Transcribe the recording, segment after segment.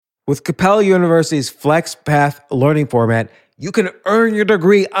With Capella University's FlexPath learning format, you can earn your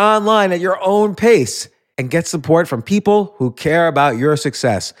degree online at your own pace and get support from people who care about your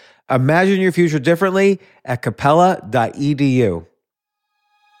success. Imagine your future differently at capella.edu.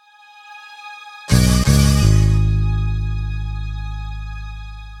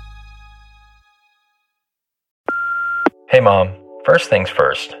 Hey Mom, first things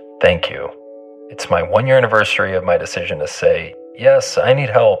first, thank you. It's my 1-year anniversary of my decision to say, yes, I need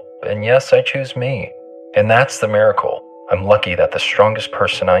help, and yes, I choose me. And that's the miracle. I'm lucky that the strongest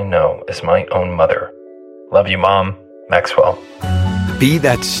person I know is my own mother. Love you, Mom. Maxwell. Be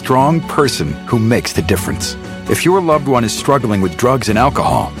that strong person who makes the difference. If your loved one is struggling with drugs and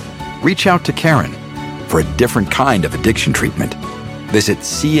alcohol, reach out to Karen for a different kind of addiction treatment. Visit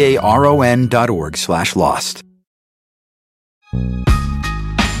caron.org/lost.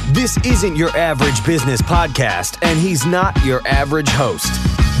 This isn't your average business podcast, and he's not your average host.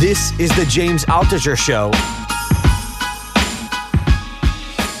 This is the James Altucher Show.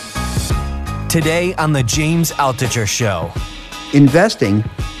 Today on the James Altucher Show. Investing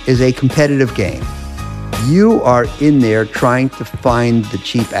is a competitive game. You are in there trying to find the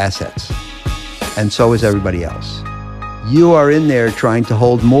cheap assets, and so is everybody else. You are in there trying to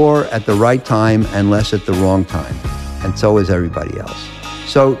hold more at the right time and less at the wrong time, and so is everybody else.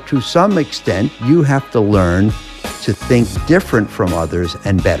 So to some extent, you have to learn to think different from others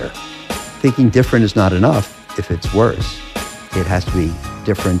and better. Thinking different is not enough if it's worse. It has to be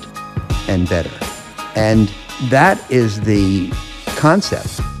different and better. And that is the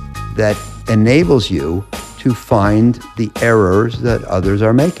concept that enables you to find the errors that others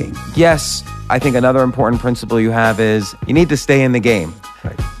are making. Yes, I think another important principle you have is you need to stay in the game.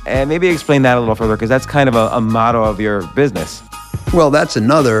 Right. And maybe explain that a little further, because that's kind of a motto of your business. Well, that's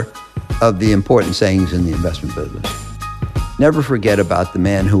another of the important sayings in the investment business. Never forget about the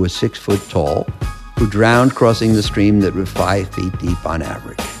man who was 6 foot tall, who drowned crossing the stream that was 5 feet deep on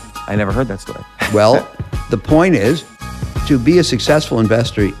average. I never heard that story. Well, the point is, to be a successful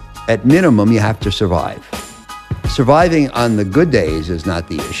investor, at minimum, you have to survive. Surviving on the good days is not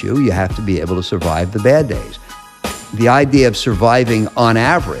the issue. You have to be able to survive the bad days. The idea of surviving on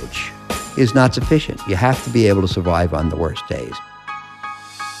average is not sufficient. You have to be able to survive on the worst days.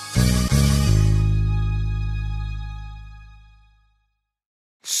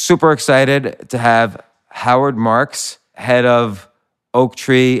 Super excited to have Howard Marks, head of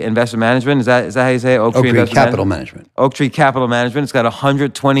Oaktree Investment Management. Is that how you say it? Oaktree Capital Management. Oaktree Capital Management. It's got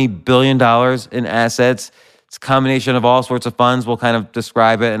 $120 billion in assets. It's a combination of all sorts of funds. We'll kind of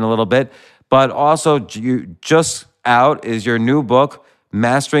describe it in a little bit. But also, just out is your new book,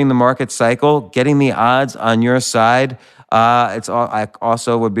 Mastering the Market Cycle, Getting the Odds on Your Side. I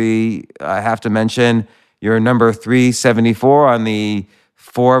have to mention, you're number 374 on the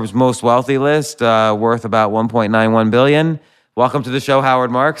Forbes Most Wealthy list, worth about $1.91 billion. Welcome to the show, Howard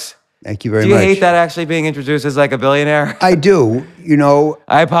Marks. Thank you very much. Do you hate that actually being introduced as like a billionaire? I do.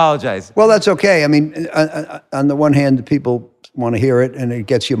 I apologize. Well, that's okay. I mean, on the one hand, people want to hear it, and it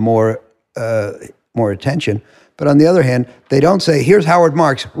gets you more attention. But on the other hand, they don't say, here's Howard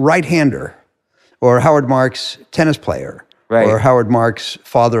Marks, right-hander, or Howard Marks, tennis player, right, or Howard Marks,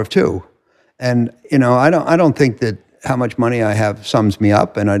 father of two. And, I don't think that how much money I have sums me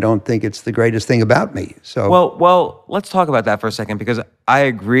up, and I don't think it's the greatest thing about me. So well, let's talk about that for a second, because I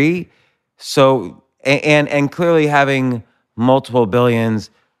agree. So, and clearly having multiple billions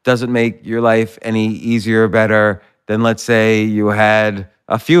doesn't make your life any easier or better than, let's say, you had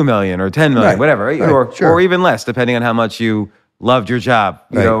a few million or 10 million, right, whatever, right, or even less, depending on how much you loved your job.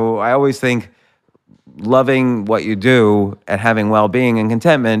 Right. I always think loving what you do and having well-being and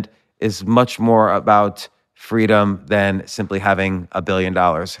contentment is much more about freedom than simply having $1 billion.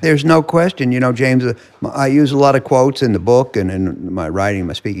 There's no question. James, I use a lot of quotes in the book and in my writing,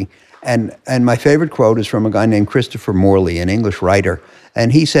 my speaking. And my favorite quote is from a guy named Christopher Morley, an English writer.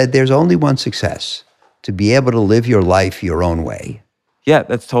 And he said, there's only one success: to be able to live your life your own way. Yeah,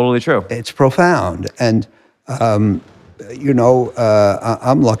 that's totally true. It's profound. And, I'm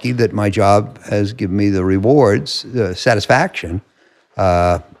lucky that my job has given me the rewards, the satisfaction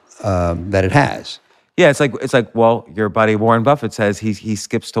that it has. Yeah, it's like well, your buddy Warren Buffett says he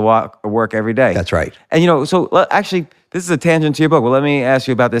skips to work every day. That's right. And so actually, this is a tangent to your book. Well, let me ask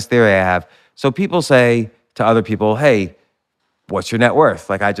you about this theory I have. So people say to other people, "Hey, what's your net worth?"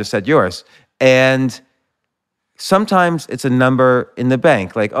 Like I just said yours. And sometimes it's a number in the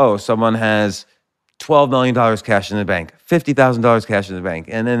bank. Like, oh, someone has $12 million cash in the bank, $50,000 cash in the bank,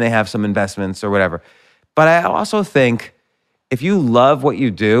 and then they have some investments or whatever. But I also think if you love what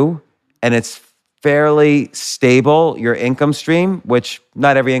you do and it's fairly stable your income stream, which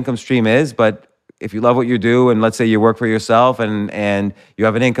not every income stream is, but if you love what you do, and let's say you work for yourself and you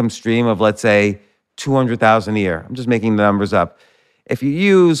have an income stream of, let's say, $200,000 a year. I'm just making the numbers up. If you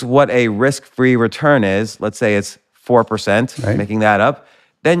use what a risk-free return is, let's say it's 4%, Right. making that up,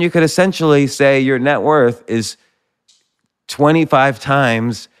 then you could essentially say your net worth is 25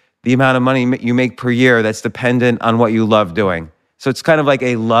 times the amount of money you make per year that's dependent on what you love doing. So it's kind of like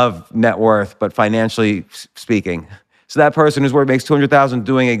a love net worth, but financially speaking. So that person whose work makes $200,000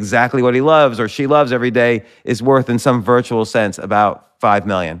 doing exactly what he loves or she loves every day is worth, in some virtual sense, about $5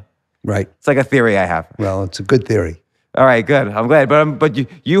 million. Right. It's like a theory I have. Well, it's a good theory. All right, good. I'm glad.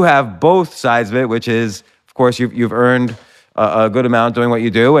 But you have both sides of it, which is, of course, you've earned a good amount doing what you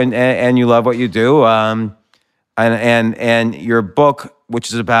do, and you love what you do. And your book,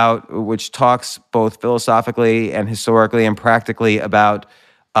 which talks both philosophically and historically and practically about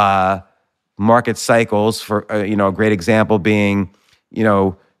market cycles. For a great example being,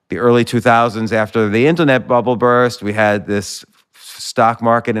 the early 2000s after the internet bubble burst, we had this stock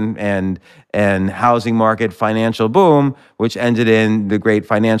market and housing market financial boom, which ended in the great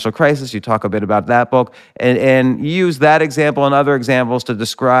financial crisis. You talk a bit about that book, and you use that example and other examples to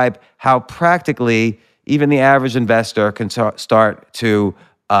describe how practically even the average investor can start to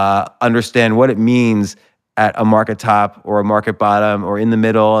understand what it means at a market top or a market bottom or in the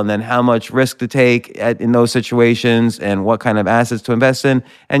middle, and then how much risk to take in those situations and what kind of assets to invest in.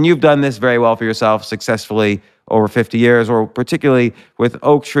 And you've done this very well for yourself successfully over 50 years, or particularly with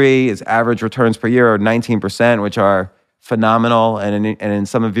Oaktree, its average returns per year are 19%, which are phenomenal. And in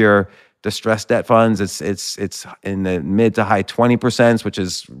some of your distressed debt funds, it's in the mid to high 20%, which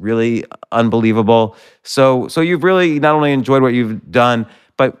is really unbelievable. So you've really not only enjoyed what you've done,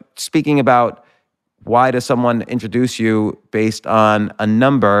 but speaking about why does someone introduce you based on a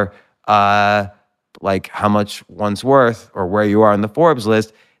number, like how much one's worth or where you are on the Forbes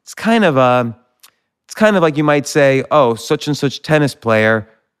list, it's kind of like you might say, oh, such and such tennis player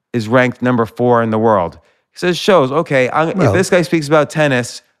is ranked number 4 in the world. So it shows, okay, if this guy speaks about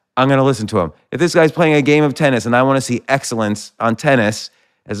tennis, I'm going to listen to him. If this guy's playing a game of tennis and I want to see excellence on tennis,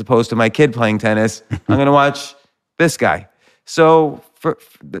 as opposed to my kid playing tennis, I'm going to watch this guy. So,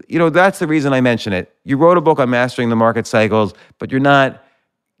 that's the reason I mention it. You wrote a book on mastering the market cycles, but you're not,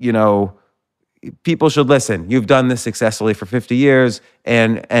 people should listen. You've done this successfully for 50 years,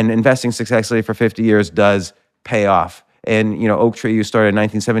 and investing successfully for 50 years does pay off. And, Oaktree, you started in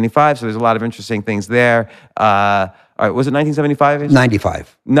 1975, so there's a lot of interesting things there. All right, was it 1975?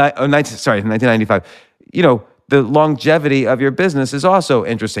 95. 1995. The longevity of your business is also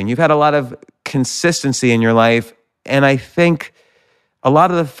interesting. You've had a lot of consistency in your life, and I think a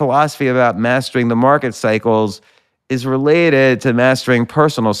lot of the philosophy about mastering the market cycles is related to mastering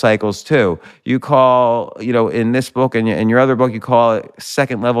personal cycles too. You call, in this book and in your other book, you call it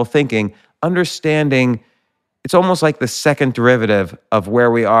second level thinking, understanding. It's almost like the second derivative of where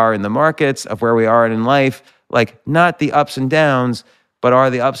we are in the markets, of where we are in life, like not the ups and downs, but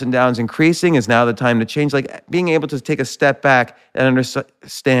are the ups and downs increasing? Is now the time to change? Like being able to take a step back and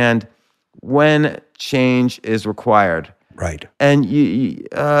understand when change is required. Right. And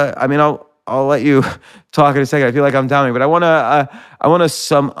I'll let you talk in a second. I feel like I'm doubting, but I want to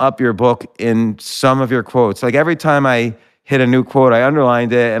sum up your book in some of your quotes. Like every time I hit a new quote, I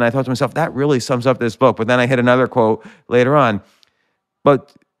underlined it, and I thought to myself, that really sums up this book. But then I hit another quote later on.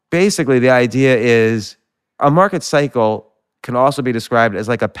 But basically, the idea is a market cycle can also be described as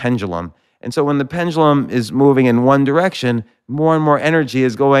like a pendulum. And so when the pendulum is moving in one direction, more and more energy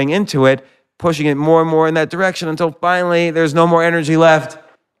is going into it, pushing it more and more in that direction until finally there's no more energy left.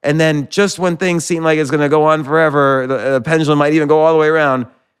 And then just when things seem like it's going to go on forever, the pendulum might even go all the way around.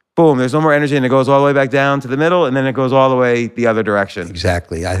 Boom, there's no more energy, and it goes all the way back down to the middle, and then it goes all the way the other direction.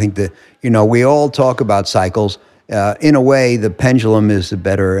 Exactly. I think that, we all talk about cycles. In a way, the pendulum is a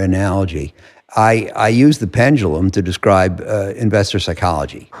better analogy. I use the pendulum to describe investor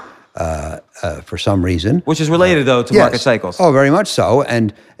psychology for some reason. Which is related, though, to market cycles. Oh, very much so.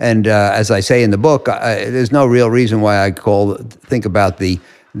 And as I say in the book, there's no real reason why I think about the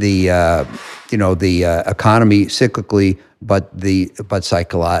economy cyclically, but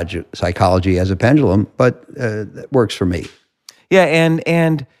psychology as a pendulum. But that works for me. Yeah,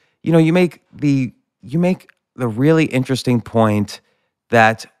 and you make the really interesting point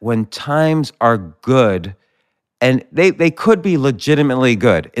that when times are good, and they could be legitimately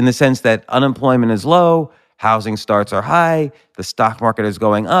good in the sense that unemployment is low, housing starts are high, the stock market is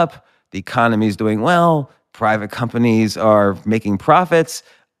going up, the economy is doing well, private companies are making profits,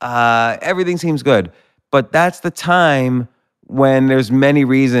 everything seems good. But that's the time when there's many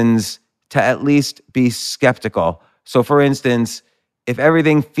reasons to at least be skeptical. So for instance, if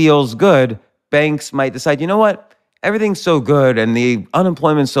everything feels good, banks might decide, you know what? Everything's so good and the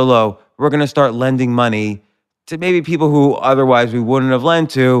unemployment's so low, we're going to start lending money to maybe people who otherwise we wouldn't have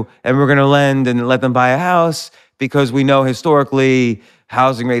lent to, and we're going to lend and let them buy a house because we know historically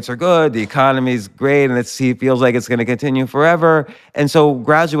housing rates are good, the economy's great, and it feels like it's going to continue forever. And so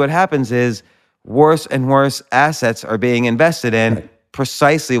gradually what happens is worse and worse assets are being invested in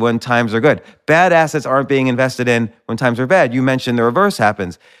precisely when times are good. Bad assets aren't being invested in when times are bad. You mentioned the reverse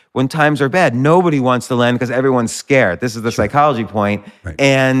happens. When times are bad, nobody wants to lend because everyone's scared. This is the psychology point. Right.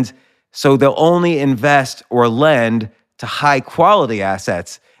 And so they'll only invest or lend to high quality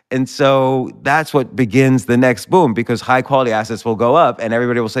assets. And so that's what begins the next boom, because high quality assets will go up and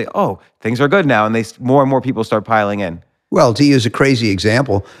everybody will say, oh, things are good now. And more and more people start piling in. Well, to use a crazy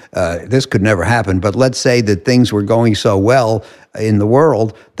example, this could never happen, but let's say that things were going so well in the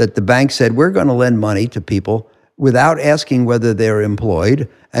world that the bank said, we're going to lend money to people without asking whether they're employed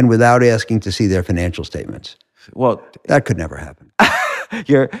and without asking to see their financial statements. Well, that could never happen.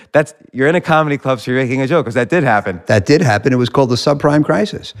 You're in a comedy club, so you're making a joke, because that did happen. That did happen. It was called the subprime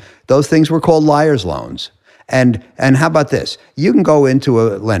crisis. Those things were called liar's loans. And how about this? You can go into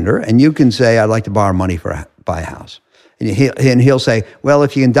a lender and you can say, I'd like to borrow money buy a house. And he'll say, well,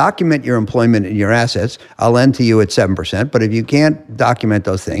 if you can document your employment and your assets, I'll lend to you at 7%. But if you can't document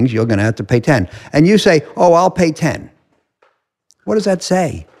those things, you're going to have to pay 10. And you say, oh, I'll pay 10. What does that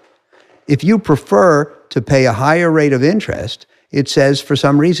say? If you prefer to pay a higher rate of interest, it says for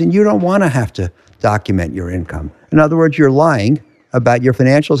some reason you don't want to have to document your income. In other words, you're lying about your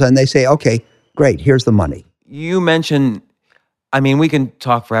financials, and they say, okay, great, here's the money. You mentioned, we can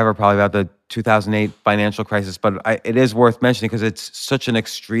talk forever probably about the 2008 financial crisis, but it is worth mentioning because it's such an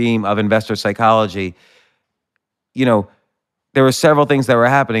extreme of investor psychology. There were several things that were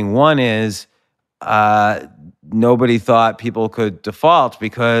happening. One is nobody thought people could default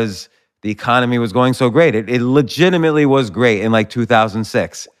because the economy was going so great. It legitimately was great in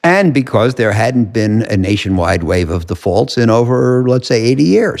 2006. And because there hadn't been a nationwide wave of defaults in over, let's say, 80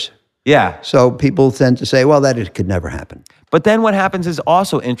 years. Yeah. So people tend to say, well, it could never happen. But then what happens is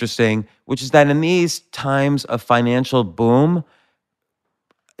also interesting, which is that in these times of financial boom,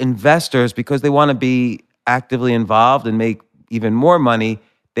 investors, because they want to be actively involved and make even more money,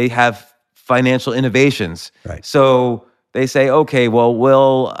 they have financial innovations. Right. So they say, okay, well,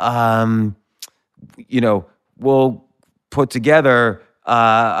 we'll put together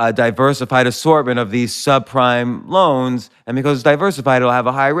a diversified assortment of these subprime loans, and because it's diversified, it'll have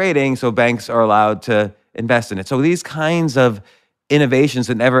a high rating, so banks are allowed to invest in it. So these kinds of innovations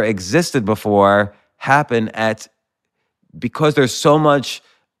that never existed before happen because there's so much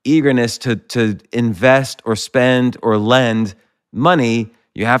eagerness to invest or spend or lend money.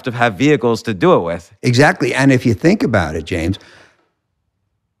 You have to have vehicles to do it with. Exactly. And if you think about it, James,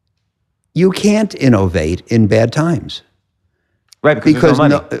 you can't innovate in bad times. Right, because there's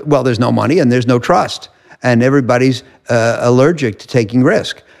no money. There's no money and there's no trust. And everybody's allergic to taking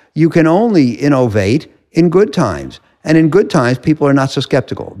risk. You can only innovate in good times. And in good times, people are not so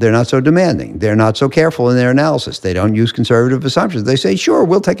skeptical. They're not so demanding. They're not so careful in their analysis. They don't use conservative assumptions. They say, sure,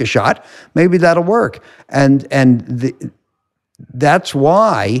 we'll take a shot. Maybe that'll work. That's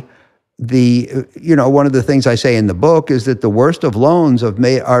why one of the things I say in the book is that the worst of loans are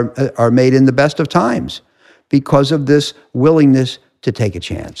made in the best of times because of this willingness to take a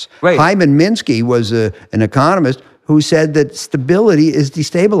chance. Right. Hyman Minsky was an economist who said that stability is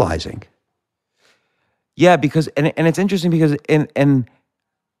destabilizing. Yeah, because and it's interesting because and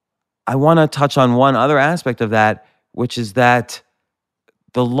I want to touch on one other aspect of that, which is that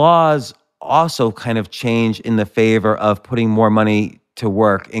the laws also kind of change in the favor of putting more money to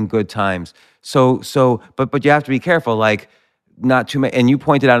work in good times. But you have to be careful, not too many, and you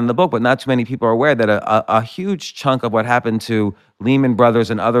pointed out in the book, but not too many people are aware that a huge chunk of what happened to Lehman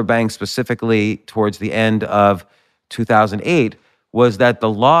Brothers and other banks specifically towards the end of 2008 was that the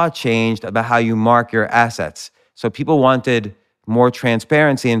law changed about how you mark your assets. So people wanted more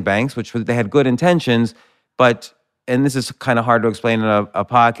transparency in banks, they had good intentions, and this is kind of hard to explain in a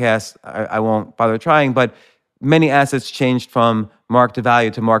podcast, I won't bother trying, but many assets changed from mark to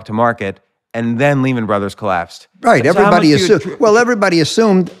value to mark to market, and then Lehman Brothers collapsed. Right. So everybody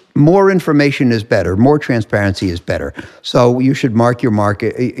assumed more information is better, more transparency is better. So you should mark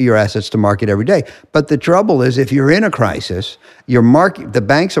your assets to market every day. But the trouble is, if you're in a crisis, the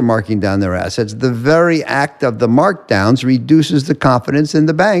banks are marking down their assets. The very act of the markdowns reduces the confidence in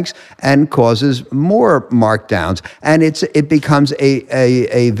the banks and causes more markdowns, and it becomes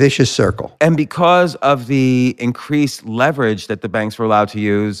a vicious circle. And because of the increased leverage that the banks were allowed to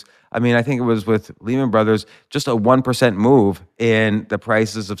use, I mean, I think it was with Lehman Brothers, just a 1% move in the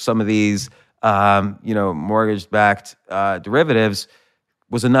prices of some of these, mortgage-backed derivatives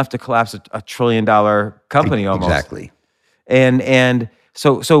was enough to collapse a $1 trillion company almost. Exactly. And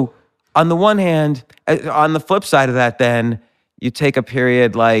so on the one hand, on the flip side of that, then you take a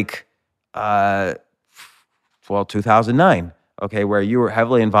period like 2009, okay, where you were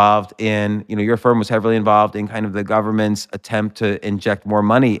heavily involved in, your firm was heavily involved in kind of the government's attempt to inject more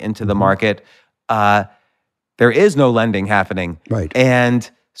money into the market. There is no lending happening. Right. And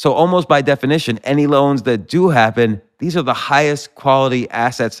so almost by definition, any loans that do happen, these are the highest quality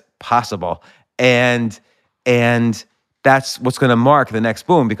assets possible. And that's what's going to mark the next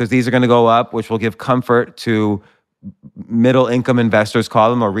boom, because these are going to go up, which will give comfort to middle income investors, call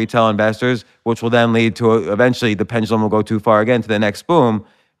them, or retail investors, which will then lead to eventually the pendulum will go too far again to the next boom,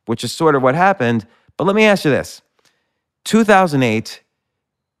 which is sort of what happened. But let me ask you this. 2008,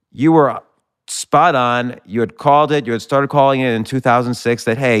 you were spot on. You had called it. You had started calling it in 2006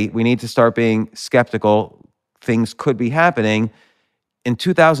 that, hey, we need to start being skeptical. Things could be happening. In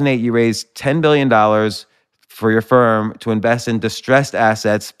 2008, you raised $10 billion for your firm to invest in distressed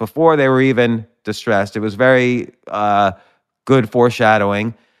assets before they were even distressed. It was very good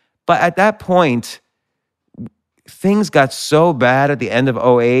foreshadowing. But at that point, things got so bad at the end of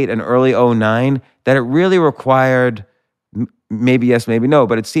 2008 and early 2009 that it really required, maybe yes, maybe no,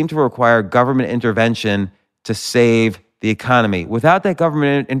 but it seemed to require government intervention to save the economy. Without that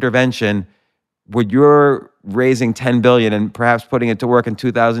government intervention, would your raising $10 billion and perhaps putting it to work in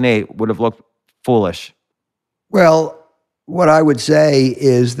 2008 would have looked foolish? Well, what I would say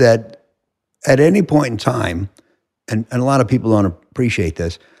is that at any point in time, and a lot of people don't appreciate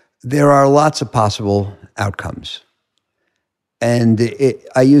this, there are lots of possible outcomes. And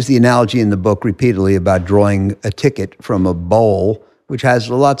I use the analogy in the book repeatedly about drawing a ticket from a bowl, which has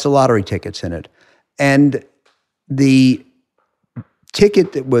lots of lottery tickets in it. And the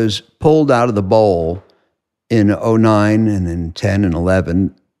ticket that was pulled out of the bowl in 2009 and in 10 and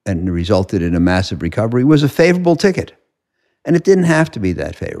 11 and resulted in a massive recovery was a favorable ticket. And it didn't have to be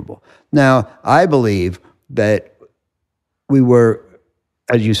that favorable. Now, I believe that we were,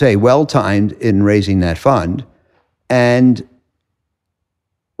 as you say, well-timed in raising that fund, and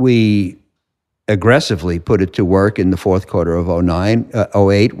we aggressively put it to work in the fourth quarter of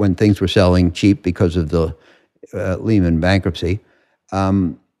 08 when things were selling cheap because of the Lehman bankruptcy.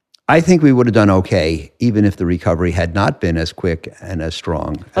 I think we would have done okay, even if the recovery had not been as quick and as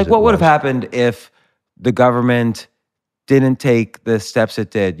strong. Like, what would have happened if the government didn't take the steps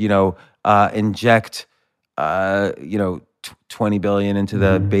it did? Inject, $20 billion into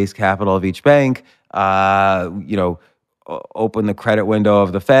the base capital of each bank. Open the credit window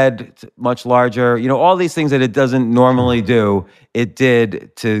of the Fed much larger. All these things that it doesn't normally do, it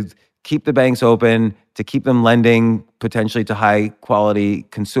did to keep the banks open, to keep them lending potentially to high quality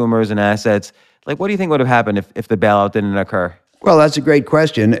consumers and assets. Like, what do you think would have happened if the bailout didn't occur? Well, that's a great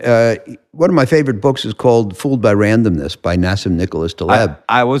question. One of my favorite books is called Fooled by Randomness by Nassim Nicholas Taleb.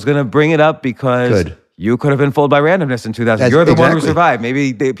 I was going to bring it up because you could have been fooled by randomness in 2000. You're the one who survived.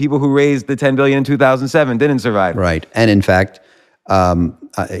 Maybe the people who raised the $10 billion in 2007 didn't survive. Right. And in fact,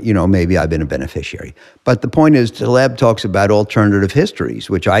 maybe I've been a beneficiary. But the point is, Taleb talks about alternative histories,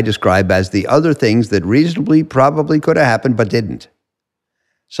 which I describe as the other things that reasonably probably could have happened but didn't.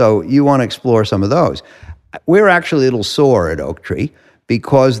 So you want to explore some of those. We're actually a little sore at Oaktree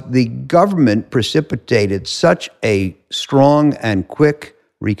because the government precipitated such a strong and quick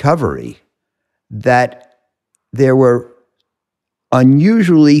recovery that there were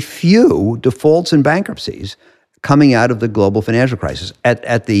unusually few defaults and bankruptcies coming out of the global financial crisis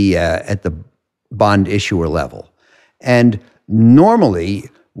at the bond issuer level. And normally,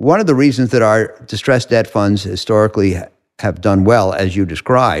 one of the reasons that our distressed debt funds historically have done well, as you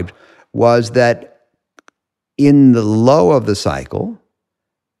described, was that in the low of the cycle,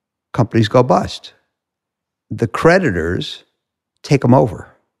 companies go bust. The creditors take them over.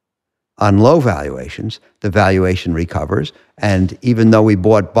 On low valuations, the valuation recovers. And even though we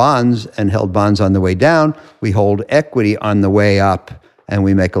bought bonds and held bonds on the way down, we hold equity on the way up and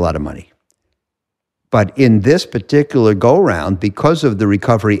we make a lot of money. But in this particular go-round, because of the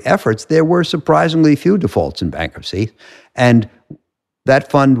recovery efforts, there were surprisingly few defaults and bankruptcy. And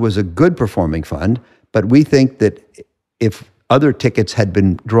that fund was a good performing fund, but we think that if other tickets had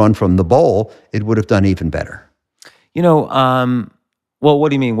been drawn from the bowl, it would have done even better. Well, what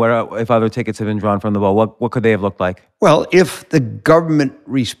do you mean? If other tickets have been drawn from the bowl, what could they have looked like? Well, if the government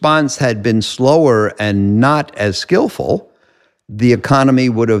response had been slower and not as skillful, the economy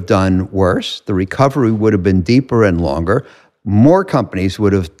would have done worse. The recovery would have been deeper and longer. More companies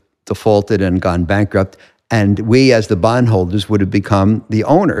would have defaulted and gone bankrupt, and we as the bondholders would have become the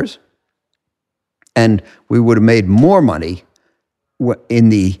owners, and we would have made more money in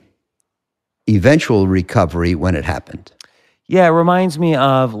the eventual recovery when it happened. Yeah, it reminds me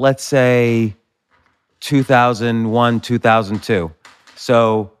of, let's say, 2001, 2002.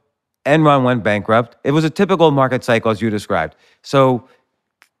 So Enron went bankrupt. It was a typical market cycle, as you described. So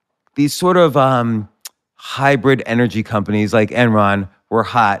these sort of hybrid energy companies like Enron were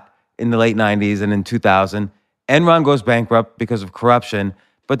hot in the late 90s and in 2000. Enron goes bankrupt because of corruption,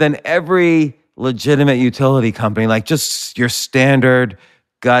 but then every legitimate utility company, like just your standard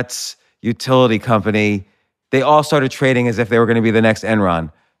guts utility company, they all started trading as if they were going to be the next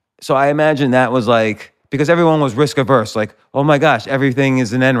Enron. So I imagine that was like, because everyone was risk averse, like, oh my gosh, everything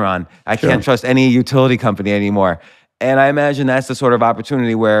is an Enron. I can't trust any utility company anymore. And I imagine that's the sort of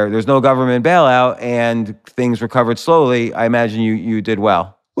opportunity where there's no government bailout and things recovered slowly. I imagine you did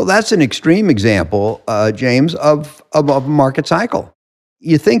well. Well, that's an extreme example, James, of a market cycle.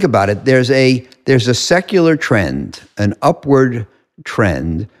 You think about it, there's a secular trend, an upward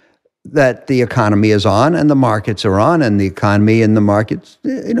trend that the economy is on and the markets are on, and the economy and the markets,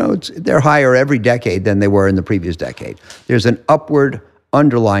 they're higher every decade than they were in the previous decade. There's an upward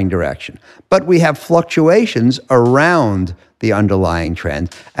underlying direction. But we have fluctuations around the underlying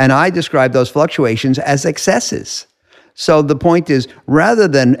trend, and I describe those fluctuations as excesses. So the point is, rather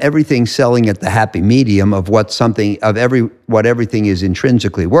than everything selling at the happy medium of what everything is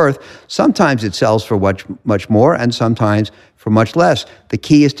intrinsically worth, sometimes it sells for much more and sometimes for much less. The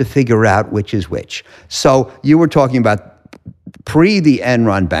key is to figure out which is which. So you were talking about pre the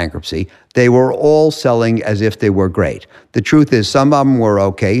Enron bankruptcy, they were all selling as if they were great. The truth is, some of them were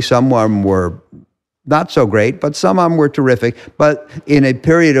okay, some of them were not so great, but some of them were terrific. But in a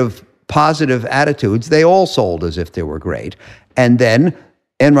period of positive attitudes, they all sold as if they were great. And then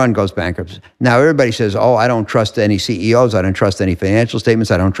Enron goes bankrupt. Now everybody says, oh, I don't trust any CEOs. I don't trust any financial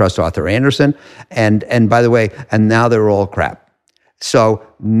statements. I don't trust Arthur Andersen. And by the way, and now they're all crap. So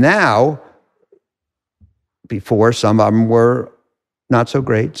now, before some of them were not so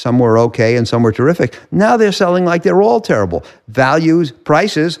great, some were okay, and some were terrific. Now they're selling like they're all terrible.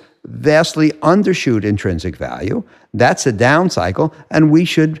 Prices vastly undershoot intrinsic value. That's a down cycle, and we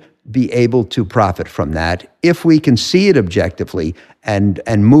should be able to profit from that if we can see it objectively and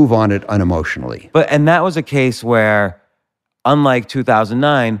move on it unemotionally. And that was a case where, unlike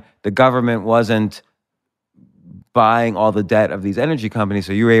 2009, the government wasn't buying all the debt of these energy companies,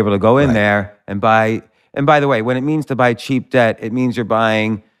 so you were able to go in there and buy. And by the way, when it means to buy cheap debt, it means you're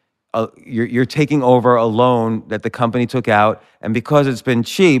buying, you're taking over a loan that the company took out, and because it's been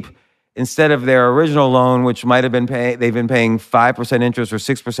cheap, instead of their original loan, which might have been they've been paying 5% interest or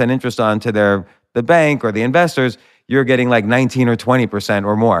 6% interest on to the bank or the investors, you're getting like 19 or 20%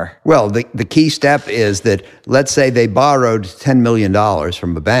 or more. Well, the key step is that, let's say they borrowed $10 million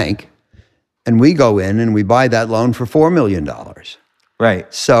from a bank, and we go in and we buy that loan for $4 million.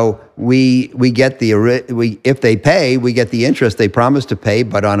 Right. So we get if they pay, we get the interest they promised to pay,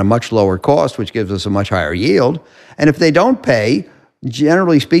 but on a much lower cost, which gives us a much higher yield. And if they don't pay,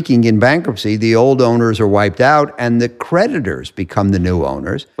 generally speaking, in bankruptcy, the old owners are wiped out and the creditors become the new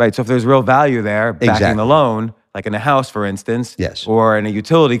owners. Right. So if there's real value there, backing the loan, like in a house, for instance, yes, or in a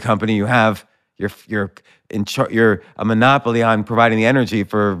utility company, you have you're a monopoly on providing the energy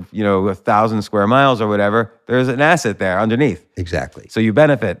for 1,000 square miles or whatever. There's an asset there underneath. Exactly. So you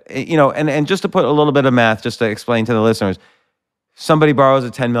benefit. And just to put a little bit of math, just to explain to the listeners. Somebody borrows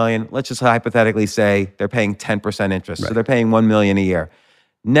at $10 million. Let's just hypothetically say they're paying 10% interest. Right. So they're paying $1 million a year.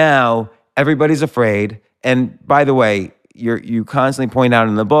 Now, everybody's afraid. And by the way, you constantly point out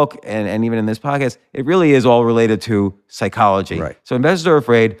in the book and even in this podcast, it really is all related to psychology. Right. So investors are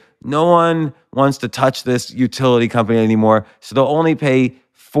afraid. No one wants to touch this utility company anymore. So they'll only pay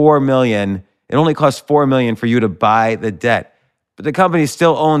 $4 million. It only costs $4 million for you to buy the debt. But the company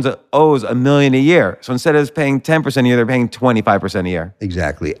still owes $1 million a year. So instead of paying 10% a year, they're paying 25% a year.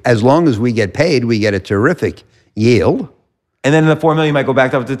 Exactly. As long as we get paid, we get a terrific yield. And then the $4 million might go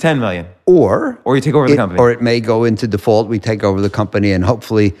back up to $10 million. Or you take over the company. Or it may go into default. We take over the company, and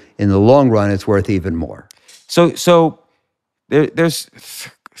hopefully, in the long run, it's worth even more. So there's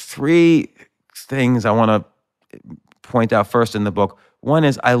three things I want to point out first in the book. One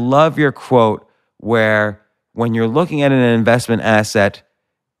is, I love your quote where, when you're looking at an investment asset,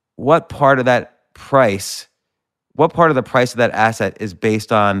 what part of the price of that asset is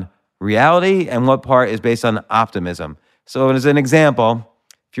based on reality and what part is based on optimism? So as an example,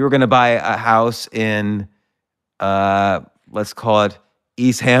 if you were going to buy a house in, let's call it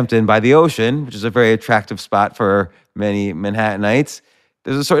East Hampton by the ocean, which is a very attractive spot for many Manhattanites,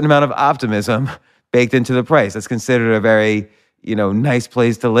 there's a certain amount of optimism baked into the price. That's considered a very, nice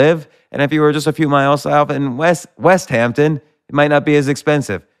place to live. And if you were just a few miles south in West Hampton, it might not be as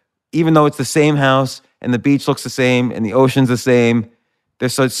expensive. Even though it's the same house and the beach looks the same and the ocean's the same,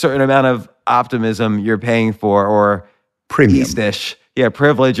 there's a certain amount of optimism you're paying for, or Premium. Eastish. Yeah,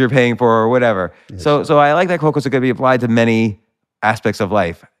 privilege you're paying for, or whatever. Yes. So I like that quote because it could be applied to many aspects of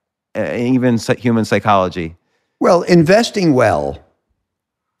life, even human psychology. Well, investing well,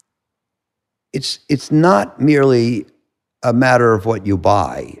 it's not merely a matter of what you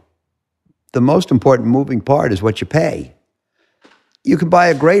buy. The most important moving part is what you pay. You can buy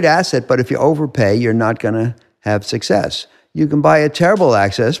a great asset, but if you overpay, you're not going to have success. You can buy a terrible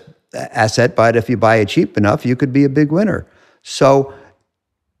asset, but if you buy it cheap enough, you could be a big winner. So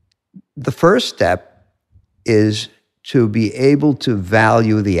the first step is to be able to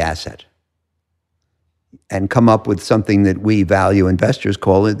value the asset and come up with something that we value investors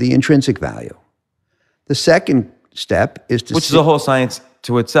call it the intrinsic value. The second step is to Which is a whole science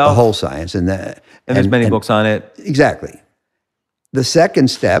to itself. the whole science. And there's many books on it. Exactly. The second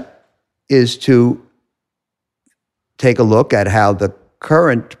step is to take a look at how the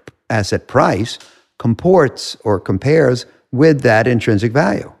current asset price comports or compares with that intrinsic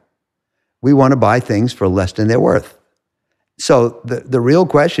value. We want to buy things for less than they're worth. So the real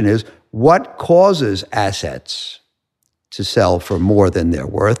question is, what causes assets to sell for more than they're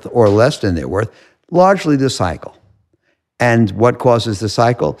worth or less than they're worth? Largely the cycle. And what causes the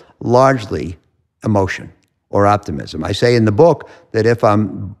cycle? Largely emotion or optimism. I say in the book that if I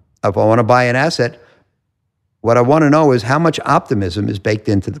want to buy an asset, what I want to know is how much optimism is baked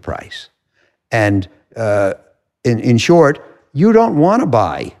into the price. And in short, you don't want to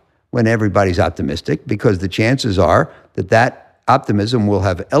buy when everybody's optimistic, because the chances are that optimism will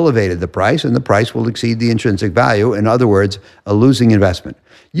have elevated the price and the price will exceed the intrinsic value. In other words, a losing investment.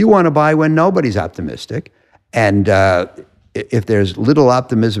 You want to buy when nobody's optimistic, and if there's little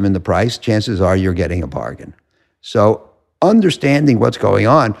optimism in the price, chances are you're getting a bargain. So understanding what's going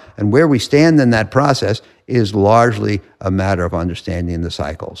on and where we stand in that process is largely a matter of understanding the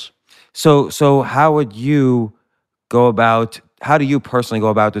cycles. So how do you personally go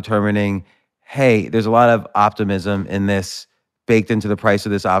about determining, hey, there's a lot of optimism in this, baked into the price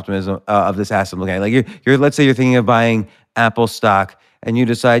of this optimism of this asset I'm looking at? Like you're let's say you're thinking of buying Apple stock and you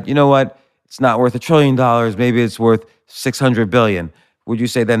decide, you know what, it's not worth $1 trillion, maybe it's worth 600 billion. Would you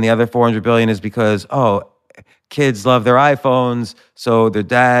say then the other 400 billion is because, kids love their iPhones, so their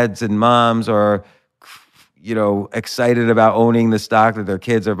dads and moms are, excited about owning the stock that their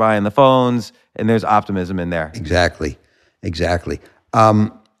kids are buying the phones, and there's optimism in there? Exactly.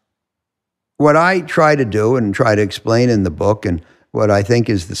 What I try to do and try to explain in the book, and what I think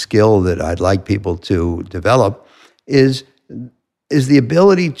is the skill that I'd like people to develop, is the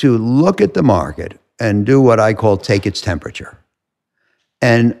ability to look at the market and do what I call take its temperature.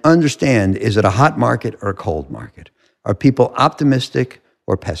 And understand, is it a hot market or a cold market? Are people optimistic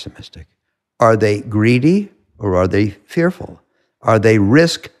or pessimistic? Are they greedy or are they fearful? Are they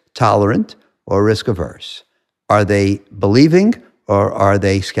risk tolerant or risk averse? Are they believing or are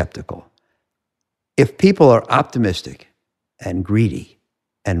they skeptical? If people are optimistic and greedy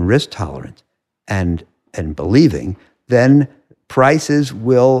and risk tolerant and believing, then prices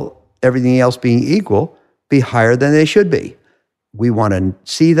will, everything else being equal, be higher than they should be. We want to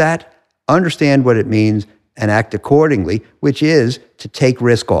see that, understand what it means, and act accordingly, which is to take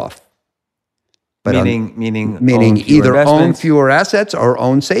risk off. But meaning either own fewer assets or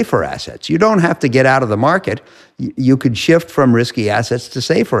own safer assets. You don't have to get out of the market. You could shift from risky assets to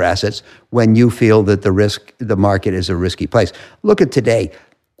safer assets when you feel that the market is a risky place. Look at today.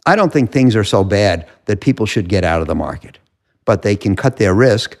 I don't think things are so bad that people should get out of the market, but they can cut their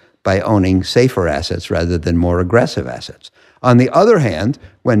risk by owning safer assets rather than more aggressive assets. On the other hand,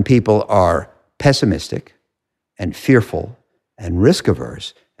 when people are pessimistic and fearful and risk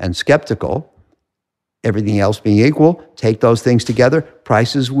averse and skeptical, everything else being equal, take those things together,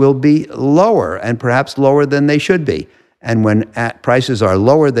 prices will be lower and perhaps lower than they should be. And when prices are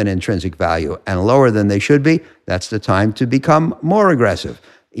lower than intrinsic value and lower than they should be, that's the time to become more aggressive.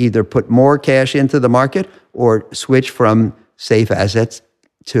 Either put more cash into the market or switch from safe assets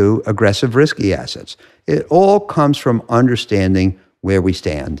to aggressive, risky assets. It all comes from understanding where we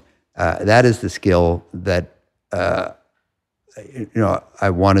stand. That is the skill that I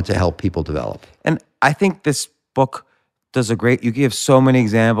wanted to help people develop. And I think this book does you give so many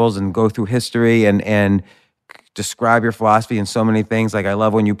examples and go through history and describe your philosophy in so many things. Like I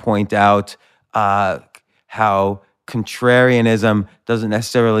love when you point out how contrarianism doesn't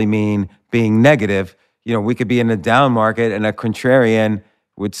necessarily mean being negative. We could be in a down market and a contrarian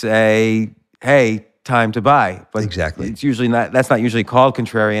would say, hey, time to buy. But Exactly. it's usually not, that's not usually called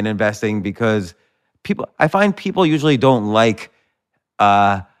contrarian investing because I find people usually don't like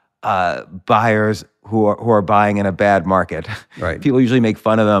buyers who are buying in a bad market. Right. People usually make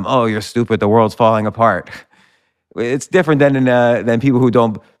fun of them. Oh, you're stupid. The world's falling apart. It's different than people who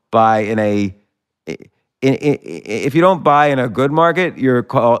don't buy in a. If you don't buy in a good market,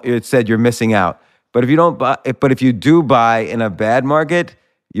 it said you're missing out. But if you do buy in a bad market,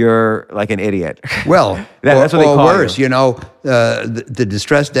 you're like an idiot. Well, that's what they call worse. you. The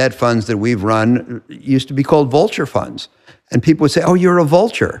distressed debt funds that we've run used to be called vulture funds. And people would say, oh, you're a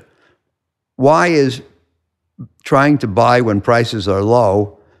vulture. Why is trying to buy when prices are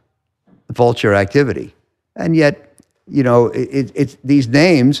low vulture activity? And yet, it's these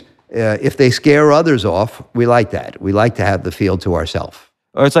names, if they scare others off, we like that. We like to have the field to ourselves.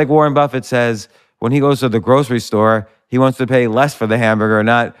 Or it's like Warren Buffett says, when he goes to the grocery store, he wants to pay less for the hamburger,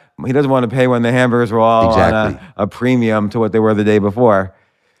 he doesn't want to pay when the hamburgers were all on a premium to what they were the day before.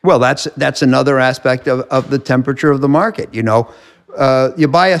 Well, that's another aspect of the temperature of the market. You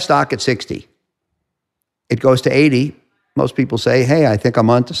buy a stock at 60. It goes to 80. Most people say, hey, I think I'm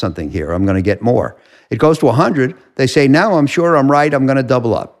onto something here. I'm going to get more. It goes to 100. They say, now I'm sure I'm right. I'm going to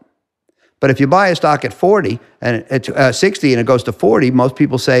double up. But if you buy a stock at 40 and it's 60 and it goes to 40, most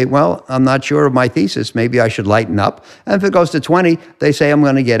people say, well, I'm not sure of my thesis. Maybe I should lighten up. And if it goes to 20, they say, I'm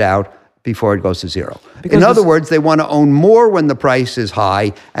going to get out before it goes to zero. In other words, they want to own more when the price is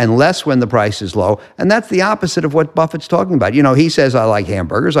high and less when the price is low. And that's the opposite of what Buffett's talking about. He says, I like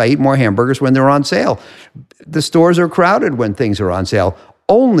hamburgers. I eat more hamburgers when they're on sale. The stores are crowded when things are on sale.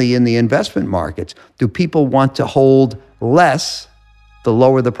 Only in the investment markets do people want to hold less the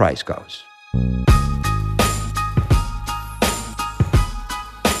lower the price goes.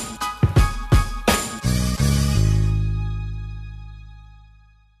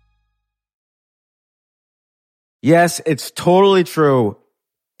 Yes, it's totally true.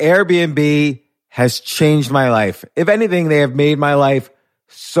 Airbnb has changed my life. If anything, they have made my life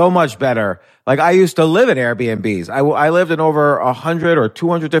so much better. Like I used to live in Airbnbs. I lived in over 100 or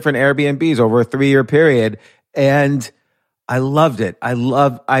 200 different Airbnbs over a 3-year period, and I loved it.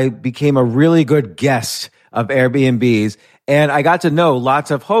 I became a really good guest of Airbnbs, and I got to know lots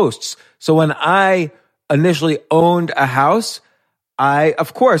of hosts. So when I initially owned a house,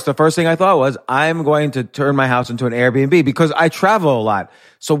 of course, the first thing I thought was, I'm going to turn my house into an Airbnb because I travel a lot.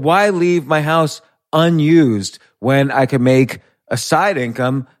 So why leave my house unused when I can make a side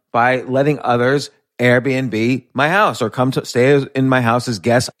income by letting others Airbnb my house or come to stay in my house as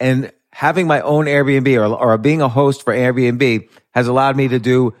guests? And having my own Airbnb or being a host for Airbnb has allowed me to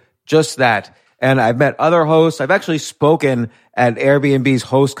do just that. And I've met other hosts. I've actually spoken at Airbnb's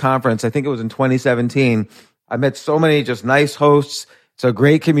host conference. I think it was in 2017. I met so many just nice hosts. It's a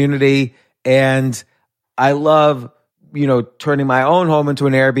great community. And I love, turning my own home into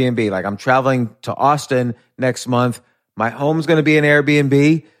an Airbnb. Like I'm traveling to Austin next month. My home's going to be an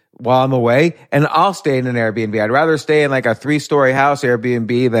Airbnb while I'm away, and I'll stay in an Airbnb. I'd rather stay in like a 3-story house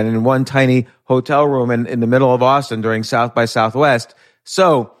Airbnb than in one tiny hotel room in the middle of Austin during South by Southwest.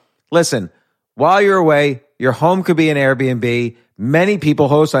 So listen, while you're away, your home could be an Airbnb. Many people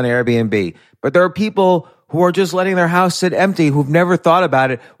host on Airbnb, but there are people who are just letting their house sit empty, who've never thought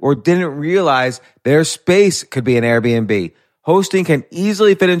about it or didn't realize their space could be an Airbnb. Hosting can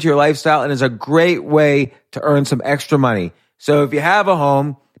easily fit into your lifestyle and is a great way to earn some extra money. So if you have a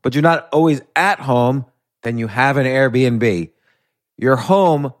home, but you're not always at home, then you have an Airbnb. Your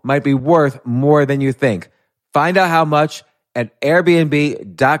home might be worth more than you think. Find out how much at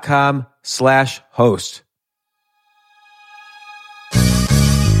airbnb.com/host.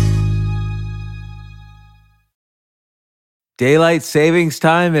 Daylight savings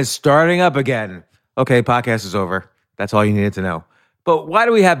time is starting up again. Okay, podcast is over. That's all you needed to know. But why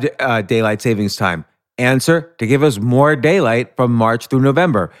do we have daylight savings time? Answer: to give us more daylight from March through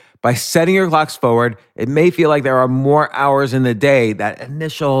November. By setting your clocks forward, it may feel like there are more hours in the day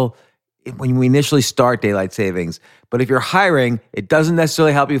when we initially start daylight savings. But if you're hiring, it doesn't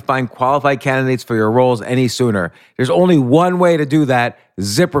necessarily help you find qualified candidates for your roles any sooner. There's only one way to do that: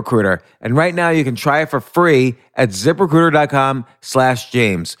 ZipRecruiter. And right now you can try it for free at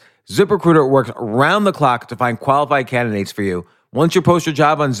ZipRecruiter.com/James. ZipRecruiter works around the clock to find qualified candidates for you. Once you post your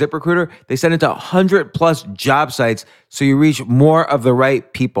job on ZipRecruiter, they send it to 100 plus job sites so you reach more of the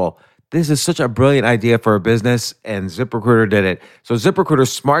right people. This is such a brilliant idea for a business, and ZipRecruiter did it. So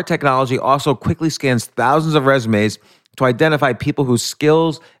ZipRecruiter's smart technology also quickly scans thousands of resumes to identify people whose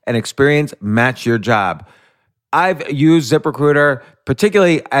skills and experience match your job. I've used ZipRecruiter,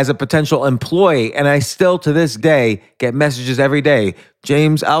 particularly as a potential employee, and I still to this day get messages every day.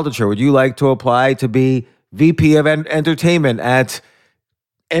 James Altucher, would you like to apply to be VP of Entertainment at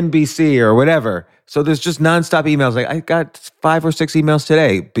NBC or whatever? So there's just nonstop emails. Like I got 5 or 6 emails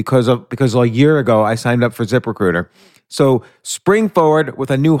today because a year ago I signed up for ZipRecruiter. So spring forward with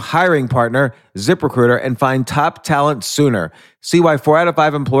a new hiring partner, ZipRecruiter, and find top talent sooner. See why 4 out of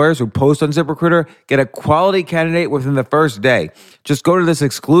 5 employers who post on ZipRecruiter get a quality candidate within the first day. Just go to this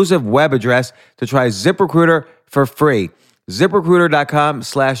exclusive web address to try ZipRecruiter for free.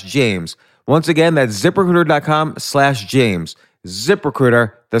 ZipRecruiter.com/James. Once again, that's ZipRecruiter.com/James.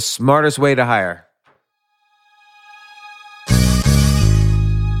 ZipRecruiter, the smartest way to hire.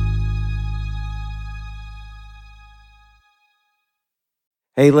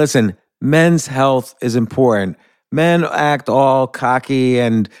 Hey, listen, men's health is important. Men act all cocky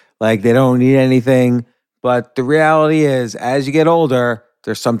and like they don't need anything. But the reality is, as you get older,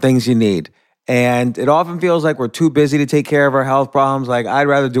 there's some things you need. And it often feels like we're too busy to take care of our health problems. Like I'd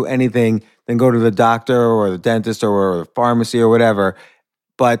rather do anything than go to the doctor or the dentist or the pharmacy or whatever.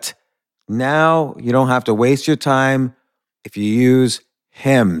 But now you don't have to waste your time if you use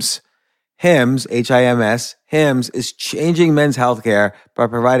Hims. Hims, H-I-M-S, Hims is changing men's healthcare by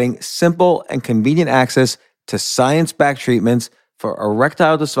providing simple and convenient access to science-backed treatments for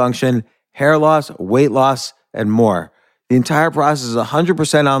erectile dysfunction, hair loss, weight loss, and more. The entire process is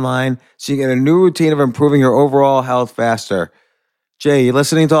 100% online, so you get a new routine of improving your overall health faster. Jay, you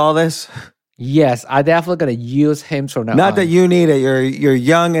listening to all this? Yes, I definitely gonna use Hims from now Not on. that you need it. You're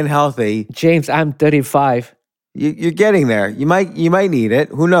young and healthy. James, I'm 35. You're getting there. You might need it.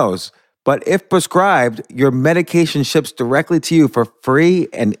 Who knows? But if prescribed, your medication ships directly to you for free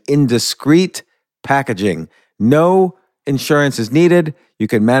and in discreet packaging. No insurance is needed. You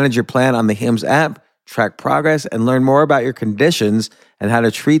can manage your plan on the Hims app, track progress, and learn more about your conditions and how to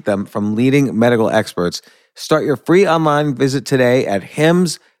treat them from leading medical experts. Start your free online visit today at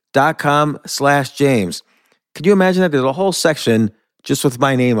hims.com/James. Could you imagine that? There's a whole section just with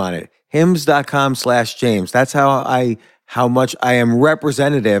my name on it. hims.com/James. That's how much I am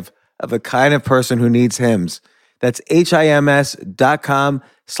representative of the kind of person who needs Hims. That's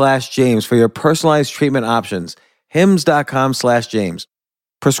HIMS.com/James for your personalized treatment options. HIMS.com/James.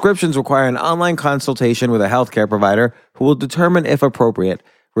 Prescriptions require an online consultation with a healthcare provider who will determine if appropriate.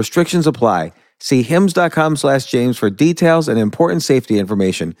 Restrictions apply. See HIMS.com/James for details and important safety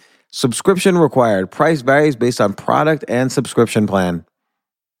information. Subscription required. Price varies based on product and subscription plan.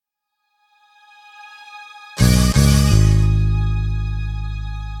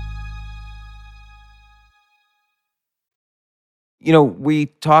 You know, we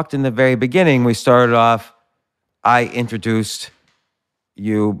talked in the very beginning, we started off, I introduced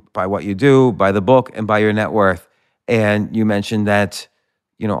you by what you do, by the book, and by your net worth. And you mentioned that,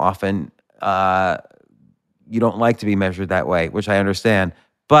 you know, often you don't like to be measured that way, which I understand.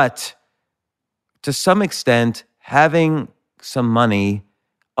 But to some extent, having some money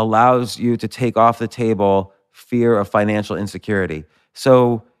allows you to take off the table fear of financial insecurity.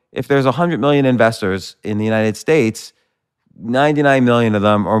 So if there's 100 million investors in the United States, 99 million of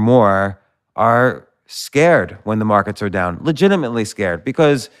them or more are scared when the markets are down, legitimately scared,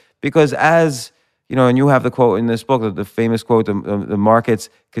 because as you know, and you have the quote in this book, the famous quote, the markets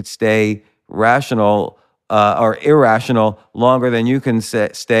could stay rational or irrational longer than you can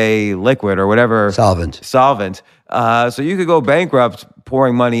stay liquid or whatever. Solvent. So you could go bankrupt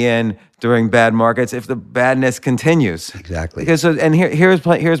pouring money in during bad markets if the badness continues. Exactly. Because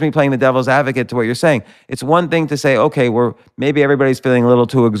here's me playing the devil's advocate to what you're saying. It's one thing to say, okay, maybe everybody's feeling a little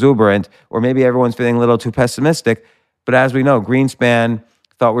too exuberant, or maybe everyone's feeling a little too pessimistic. But as we know, Greenspan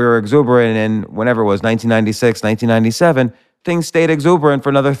thought we were exuberant in whenever it was, 1996, 1997. Things stayed exuberant for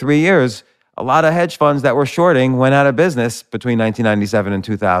another 3 years. A lot of hedge funds that were shorting went out of business between 1997 and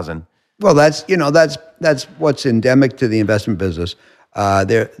 2000. Well, that's what's endemic to the investment business.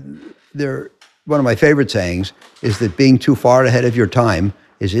 One of my favorite sayings is that being too far ahead of your time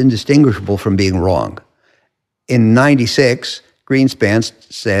is indistinguishable from being wrong. In 96, Greenspan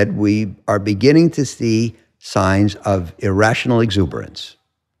said, we are beginning to see signs of irrational exuberance.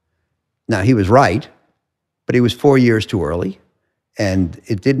 Now, he was right, but he was 4 years too early, and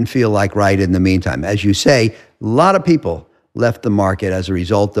it didn't feel like right in the meantime. As you say, a lot of people left the market as a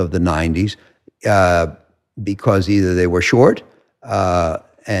result of the 90s because either they were short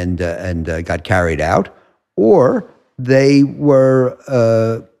and got carried out, or they were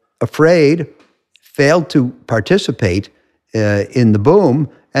afraid, failed to participate in the boom,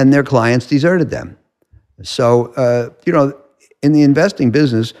 and their clients deserted them. So, in the investing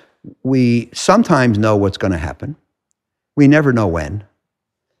business, We sometimes know what's going to happen. We never know when.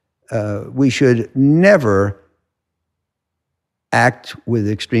 We should never act with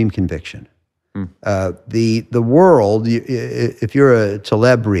extreme conviction. The world, if you're a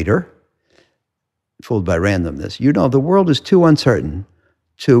celeb reader, fooled by randomness, you know the world is too uncertain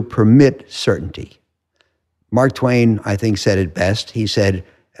to permit certainty. Mark Twain, I think, said it best. He said,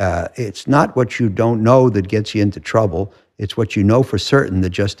 it's not what you don't know that gets you into trouble. It's what you know for certain that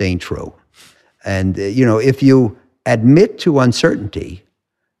just ain't true. And, if you admit to uncertainty,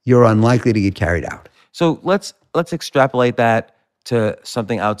 you're unlikely to get carried out. So let's extrapolate that to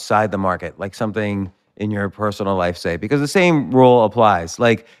something outside the market, like something in your personal life, say, because the same rule applies.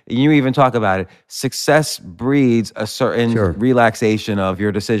 Like you even talk about it, success breeds a certain relaxation of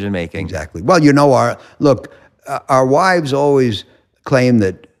your decision making. Exactly. Well, our wives always claim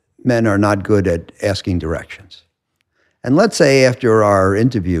that men are not good at asking directions. And let's say after our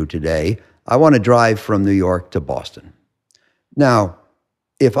interview today, I want to drive from New York to Boston. Now,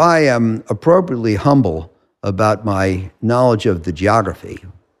 if I am appropriately humble about my knowledge of the geography,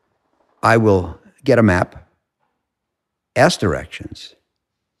 I will get a map, ask directions,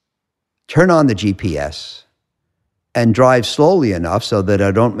 turn on the GPS, and drive slowly enough so that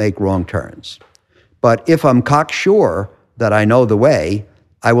I don't make wrong turns. But if I'm cocksure that I know the way,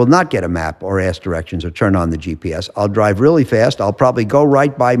 I will not get a map or ask directions or turn on the GPS. I'll drive really fast. I'll probably go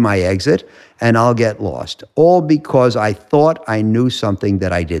right by my exit and I'll get lost, all because I thought I knew something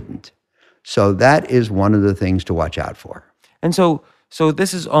that I didn't. So that is one of the things to watch out for. And so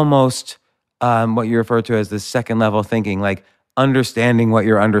this is almost what you refer to as the second level thinking, like understanding what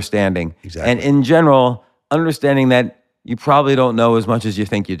you're understanding. Exactly. And in general, understanding that you probably don't know as much as you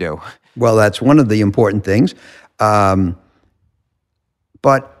think you do. Well, that's one of the important things.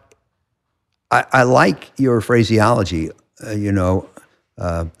 But I like your phraseology,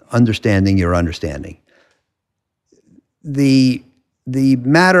 understanding your understanding. The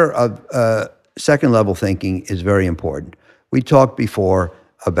matter of second level thinking is very important. We talked before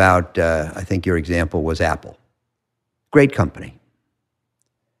about, I think your example was Apple. Great company.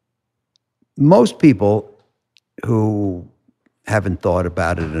 Most people who haven't thought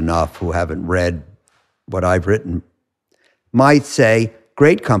about it enough, who haven't read what I've written, might say,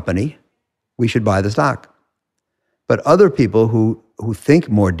 great company, we should buy the stock. But other people who think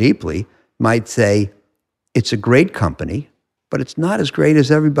more deeply might say, it's a great company, but it's not as great as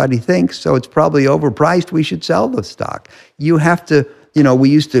everybody thinks, so it's probably overpriced, we should sell the stock. You have to, we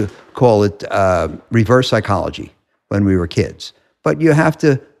used to call it reverse psychology when we were kids. But you have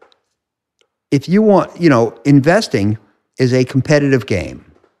to, if you want, investing is a competitive game.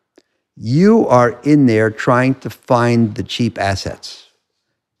 You are in there trying to find the cheap assets,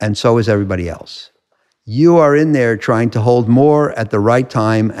 and so is everybody else. You are in there trying to hold more at the right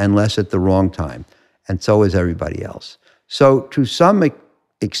time and less at the wrong time, and so is everybody else. So to some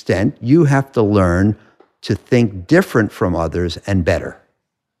extent, you have to learn to think different from others and better.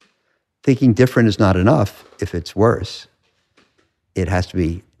 Thinking different is not enough if it's worse. It has to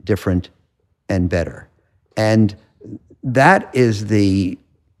be different and better. And that is the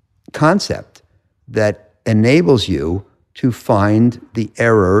concept that enables you to find the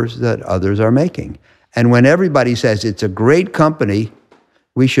errors that others are making. And when everybody says it's a great company,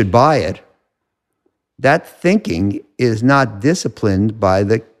 we should buy it, that thinking is not disciplined by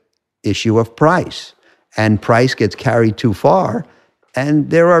the issue of price. And price gets carried too far. And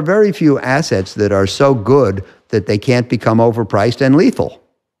there are very few assets that are so good that they can't become overpriced and lethal.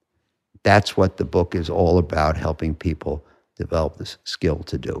 That's what the book is all about, helping people develop this skill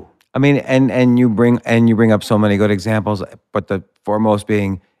to do. I mean, and you bring up so many good examples, but the foremost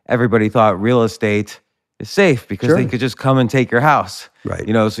being everybody thought real estate is safe because they could just come and take your house. Right.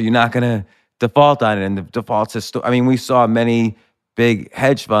 So you're not going to default on it. And the defaults is we saw many big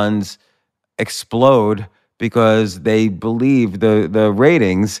hedge funds explode because they believed the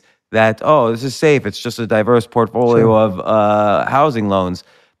ratings that, this is safe. It's just a diverse portfolio of housing loans.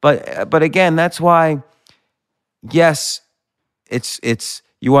 But again, that's why, yes, it's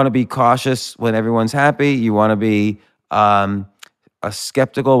you want to be cautious when everyone's happy. You want to be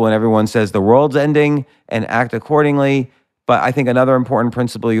skeptical when everyone says the world's ending and act accordingly. But I think another important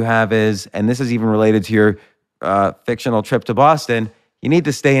principle you have is, and this is even related to your fictional trip to Boston, you need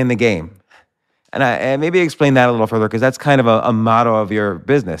to stay in the game. And maybe explain that a little further, because that's kind of a motto of your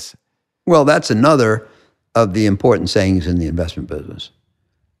business. Well, that's another of the important sayings in the investment business.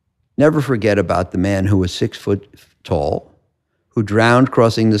 Never forget about the man who was 6 foot tall, who drowned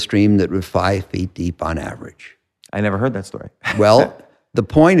crossing the stream that was 5 feet deep on average. I never heard that story. Well, the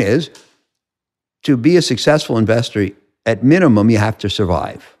point is, to be a successful investor, at minimum, you have to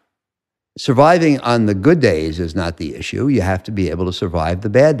survive. Surviving on the good days is not the issue. You have to be able to survive the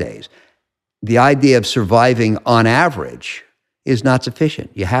bad days. The idea of surviving on average is not sufficient.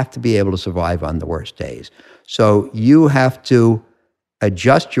 You have to be able to survive on the worst days. So you have to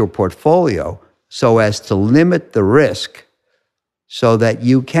adjust your portfolio so as to limit the risk so that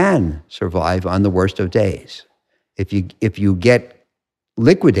you can survive on the worst of days. If you get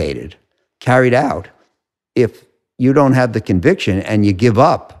liquidated, carried out, if you don't have the conviction and you give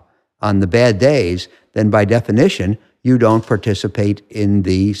up on the bad days, then by definition, you don't participate in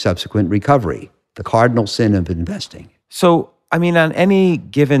the subsequent recovery, the cardinal sin of investing. So, I mean, on any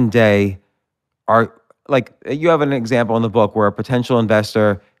given day, you have an example in the book where a potential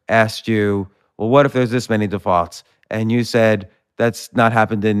investor asked you, well, what if there's this many defaults? And you said, that's not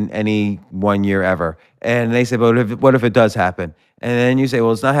happened in any 1 year ever. And they say, but what if it does happen? And then you say,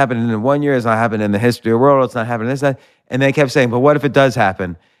 well, it's not happening in 1 year. It's not happening in the history of the world. It's not happening this, that. And they kept saying, but what if it does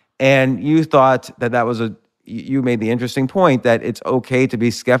happen? And you thought that was you made the interesting point that it's okay to be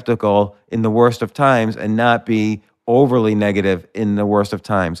skeptical in the worst of times and not be overly negative in the worst of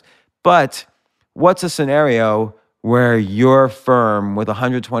times. But what's a scenario where your firm with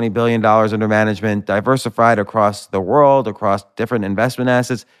 $120 billion under management, diversified across the world, across different investment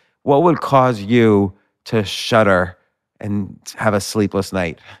assets, what would cause you to shudder and have a sleepless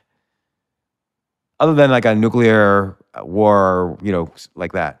night? Other than like a nuclear war,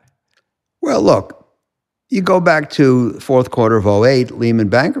 like that. Well, look, you go back to the fourth quarter of 2008, Lehman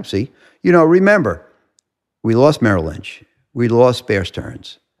bankruptcy. Remember, we lost Merrill Lynch. We lost Bear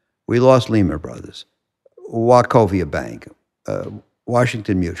Stearns. We lost Lehman Brothers, Wachovia Bank,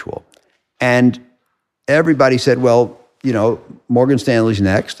 Washington Mutual. And everybody said, well, Morgan Stanley's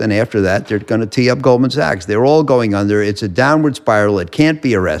next. And after that, they're going to tee up Goldman Sachs. They're all going under. It's a downward spiral. It can't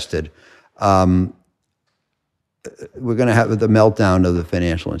be arrested. We're going to have the meltdown of the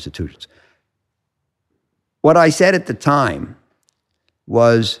financial institutions. What I said at the time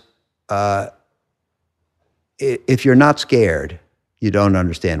was, if you're not scared, you don't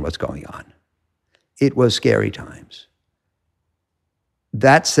understand what's going on. It was scary times.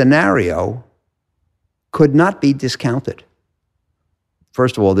 That scenario could not be discounted.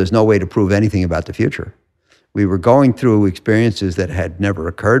 First of all, there's no way to prove anything about the future. We were going through experiences that had never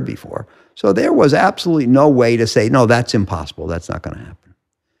occurred before. So there was absolutely no way to say, no, that's impossible. That's not going to happen.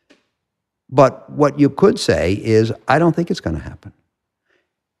 But what you could say is, I don't think it's going to happen.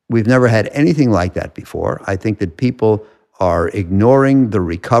 We've never had anything like that before. I think that people are ignoring the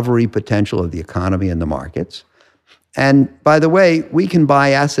recovery potential of the economy and the markets. And by the way, we can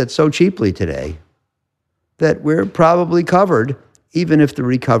buy assets so cheaply today that we're probably covered, even if the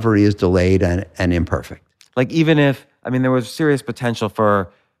recovery is delayed and imperfect. Like even if, there was serious potential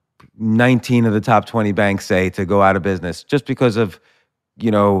for 19 of the top 20 banks, say, to go out of business just because of,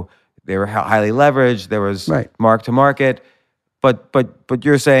 they were highly leveraged, there was mark to market. But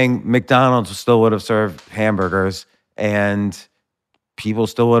you're saying McDonald's still would have served hamburgers and people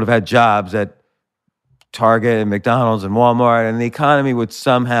still would have had jobs at Target and McDonald's and Walmart, and the economy would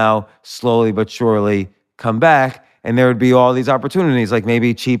somehow slowly but surely come back, and there would be all these opportunities, like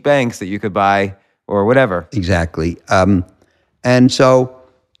maybe cheap banks that you could buy or whatever. Exactly. And so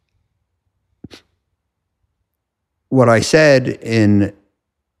what I said in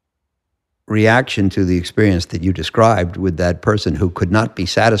reaction to the experience that you described with that person who could not be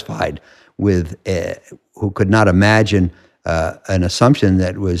satisfied with, who could not imagine an assumption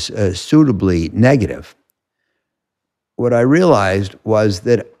that was suitably negative, what I realized was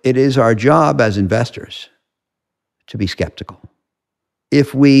that it is our job as investors to be skeptical.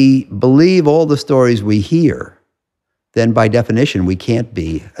 If we believe all the stories we hear, then by definition, we can't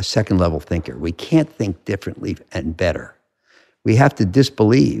be a second-level thinker. We can't think differently and better. We have to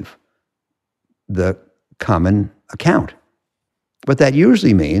disbelieve the common account. What that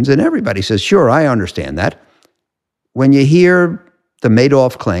usually means, and everybody says, sure, I understand that. When you hear the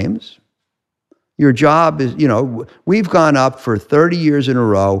Madoff claims, your job is, we've gone up for 30 years in a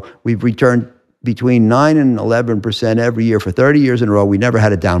row. We've returned between 9 and 11% every year for 30 years in a row. We never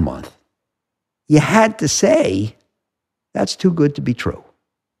had a down month. You had to say, that's too good to be true.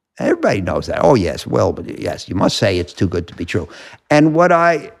 Everybody knows that. Oh, yes, well, but yes, you must say it's too good to be true. And what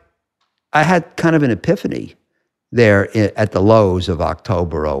I had kind of an epiphany there at the lows of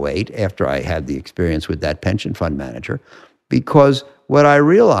October 2008, after I had the experience with that pension fund manager, because what I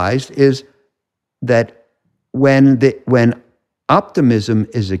realized is that when optimism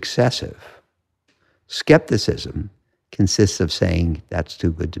is excessive, skepticism consists of saying that's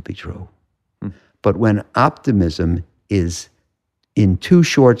too good to be true. But when optimism is in too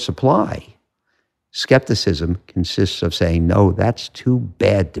short supply, skepticism consists of saying, no, that's too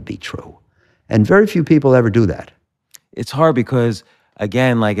bad to be true. And very few people ever do that. It's hard because,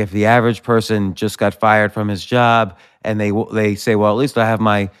 again, like if the average person just got fired from his job and they say, well, at least I have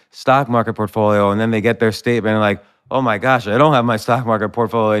my stock market portfolio, and then they get their statement and like, oh my gosh, I don't have my stock market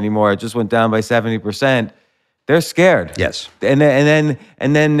portfolio anymore. It just went down by 70%. They're scared. Yes. And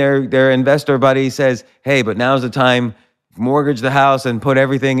then their investor buddy says, hey, but now's the time, mortgage the house and put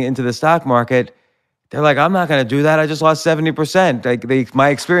everything into the stock market. They're like, I'm not going to do that. I just lost 70%. Like my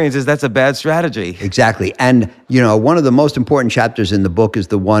experience is that's a bad strategy. Exactly. And, one of the most important chapters in the book is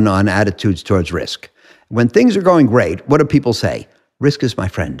the one on attitudes towards risk. When things are going great, what do people say? Risk is my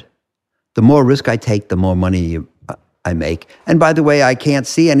friend. The more risk I take, the more money I make. And by the way, I can't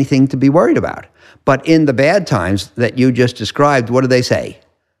see anything to be worried about. But in the bad times that you just described, what do they say?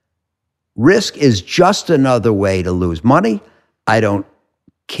 Risk is just another way to lose money. I don't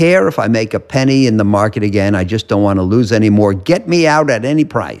care if I make a penny in the market again. I just don't want to lose any more. Get me out at any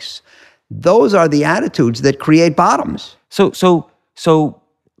price. Those are the attitudes that create bottoms. So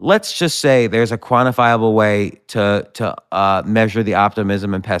let's just say there's a quantifiable way to measure the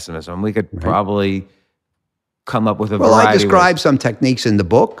optimism and pessimism. We could probably come up with a variety. Well, I describe some techniques in the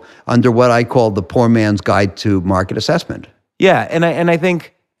book under what I call the poor man's guide to market assessment. Yeah, and I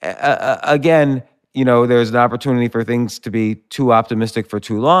think again, there's an opportunity for things to be too optimistic for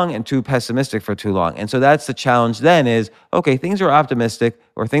too long and too pessimistic for too long. And so that's the challenge then is, okay, things are optimistic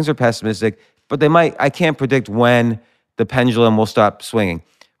or things are pessimistic, but I can't predict when the pendulum will stop swinging.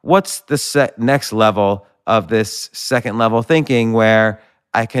 What's the next level of this second level thinking where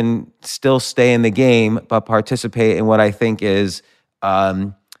I can still stay in the game, but participate in what I think is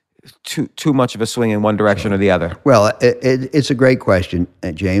too much of a swing in one direction or the other? Well, it's a great question,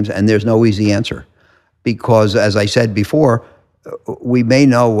 James, and there's no easy answer. Because, as I said before, we may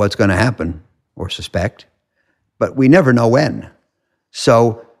know what's going to happen or suspect, but we never know when.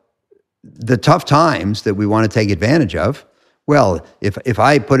 So the tough times that we want to take advantage of, well, if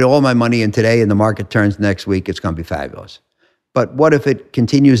I put all my money in today and the market turns next week, it's going to be fabulous. But what if it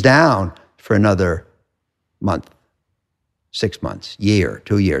continues down for another month, 6 months, year,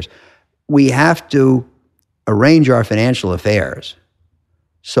 2 years? We have to arrange our financial affairs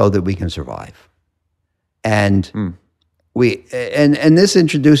so that we can survive. And and this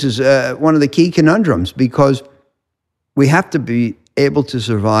introduces one of the key conundrums, because we have to be able to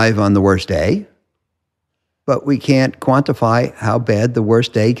survive on the worst day, but we can't quantify how bad the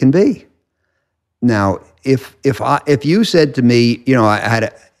worst day can be. Now, if you said to me,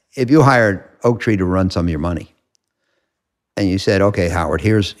 if you hired Oaktree to run some of your money, and you said, okay, Howard,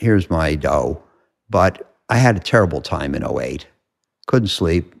 here's my dough, but I had a terrible time in 2008, couldn't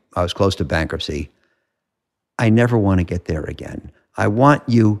sleep, I was close to bankruptcy. I never want to get there again. I want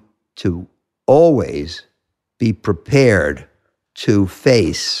you to always be prepared to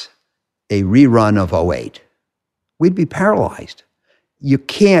face a rerun of 2008. We'd be paralyzed. You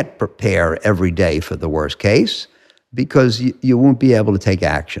can't prepare every day for the worst case because you won't be able to take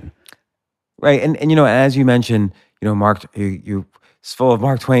action. Right. And as you mentioned, Mark, it's full of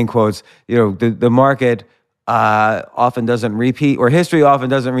Mark Twain quotes. The market often doesn't repeat, or history often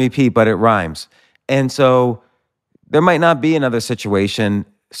doesn't repeat, but it rhymes. And so there might not be another situation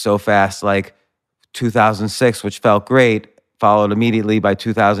so fast like 2006, which felt great, followed immediately by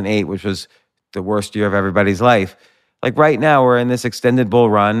 2008, which was the worst year of everybody's life. Like right now, we're in this extended bull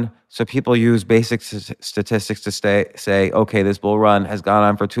run. So people use basic statistics to say, okay, this bull run has gone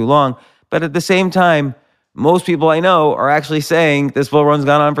on for too long. But at the same time, most people I know are actually saying this bull run's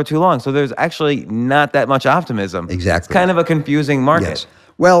gone on for too long. So there's actually not that much optimism. Exactly. It's kind of a confusing market. Yes.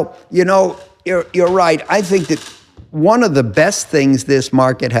 Well, you're right. I think that one of the best things this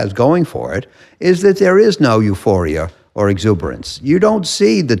market has going for it is that there is no euphoria or exuberance. You don't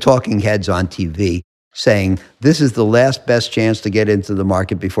see the talking heads on TV saying, this is the last best chance to get into the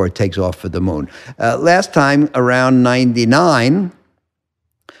market before it takes off for the moon. Last time, around 99,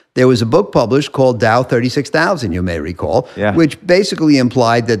 there was a book published called Dow 36,000, you may recall, which basically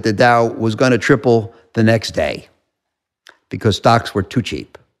implied that the Dow was going to triple the next day because stocks were too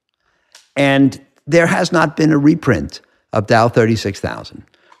cheap. And there has not been a reprint of Dow 36,000.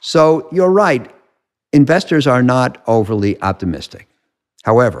 So you're right, investors are not overly optimistic.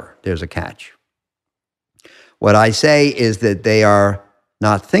 However, there's a catch. What I say is that they are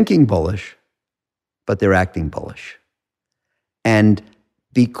not thinking bullish, but they're acting bullish. And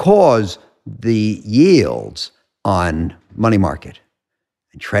because the yields on money market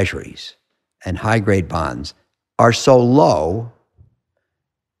and treasuries and high-grade bonds are so low,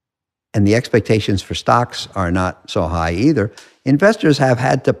 and the expectations for stocks are not so high either, investors have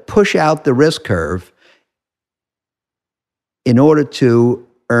had to push out the risk curve in order to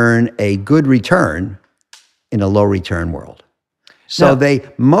earn a good return in a low return world. So No.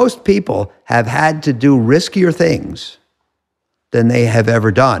 most people have had to do riskier things than they have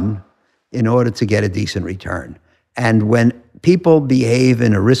ever done in order to get a decent return. And when people behave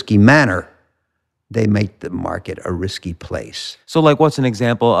in a risky manner, they make the market a risky place. So, like, what's an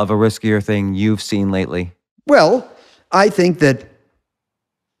example of a riskier thing you've seen lately? Well, I think that,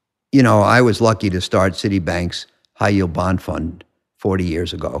 I was lucky to start Citibank's high yield bond fund 40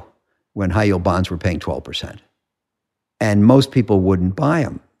 years ago when high yield bonds were paying 12%. And most people wouldn't buy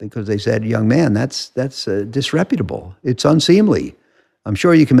them because they said, young man, that's disreputable. It's unseemly. I'm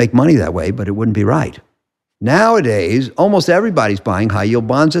sure you can make money that way, but it wouldn't be right. Nowadays, almost everybody's buying high yield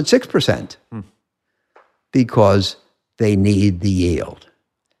bonds at 6% because they need the yield.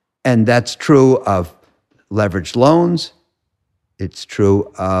 And that's true of leveraged loans. It's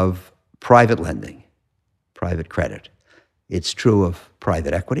true of private lending, private credit. It's true of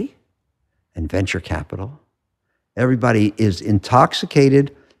private equity and venture capital. Everybody is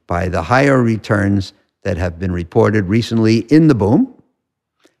intoxicated by the higher returns that have been reported recently in the boom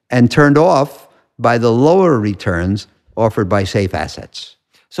and turned off by the lower returns offered by safe assets.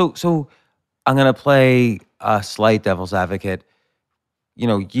 So I'm going to play a slight devil's advocate.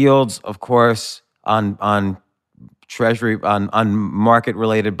 Yields, of course, on treasury, on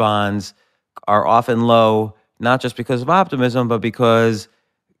market-related bonds are often low, not just because of optimism, but because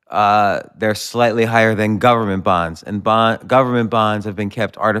they're slightly higher than government bonds. And government bonds have been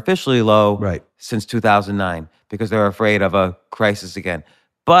kept artificially low since 2009 because they're afraid of a crisis again.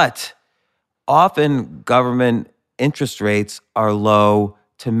 But often government interest rates are low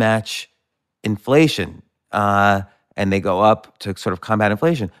to match inflation, and they go up to sort of combat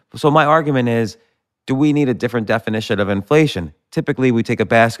inflation. So my argument is, do we need a different definition of inflation? Typically, we take a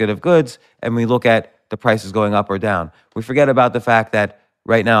basket of goods and we look at the prices going up or down. We forget about the fact that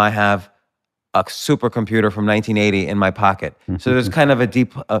right now I have a supercomputer from 1980 in my pocket. So there's kind of a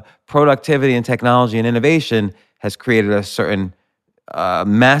deep productivity and technology and innovation has created a certain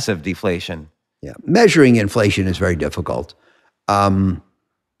massive deflation. Yeah, measuring inflation is very difficult. On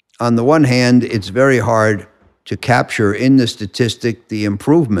the one hand, it's very hard to capture in the statistic the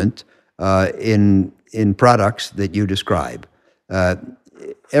improvement in products that you describe.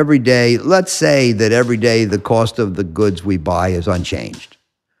 Every day, let's say that every day the cost of the goods we buy is unchanged,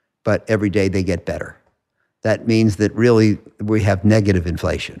 but every day they get better. That means that really we have negative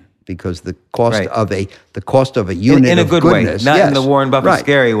inflation because the cost of a unit in a of good goodness, way, not in the Warren Buffett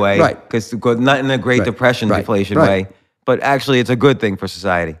scary way, right? Because not in the Great Depression deflation way, but actually it's a good thing for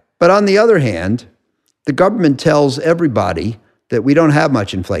society. But on the other hand, the government tells everybody that we don't have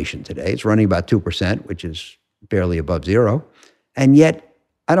much inflation today. It's running about 2%, which is barely above zero. And yet,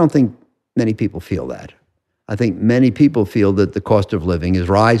 I don't think many people feel that. I think many people feel that the cost of living is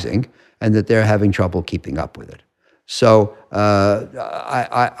rising and that they're having trouble keeping up with it. So I'm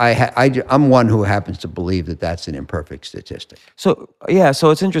one who happens to believe that that's an imperfect statistic. So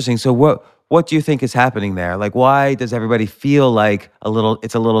it's interesting. So what do you think is happening there? Like, why does everybody feel like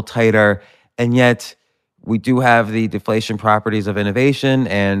it's a little tighter, and yet we do have the deflation properties of innovation,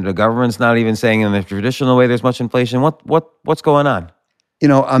 and the government's not even saying in the traditional way there's much inflation? What's going on?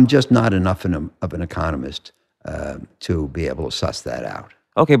 I'm just not enough of an economist to be able to suss that out.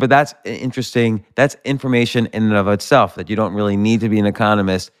 Okay, but that's interesting. That's information in and of itself, that you don't really need to be an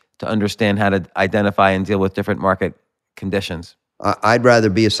economist to understand how to identify and deal with different market conditions. I'd rather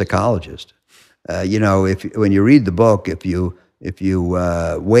be a psychologist. When you read the book, if you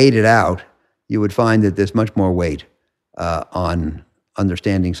weighed it out, you would find that there's much more weight on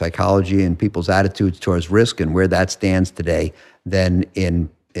understanding psychology and people's attitudes towards risk and where that stands today than in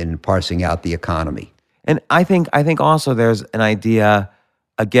parsing out the economy. And I think also there's an idea,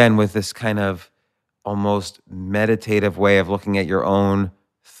 again, with this kind of almost meditative way of looking at your own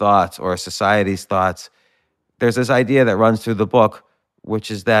thoughts or society's thoughts. There's this idea that runs through the book,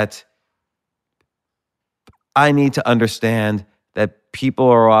 which is that I need to understand that people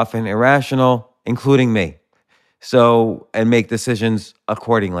are often irrational, including me. So, and make decisions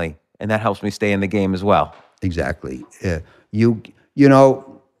accordingly. And that helps me stay in the game as well. Exactly. You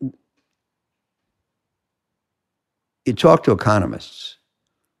talk to economists,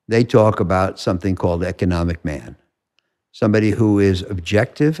 they talk about something called economic man, somebody who is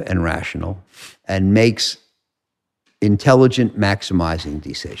objective and rational and makes intelligent, maximizing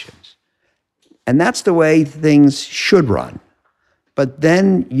decisions. And that's the way things should run. But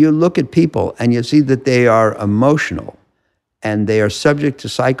then you look at people and you see that they are emotional and they are subject to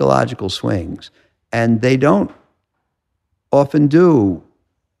psychological swings, and they don't often do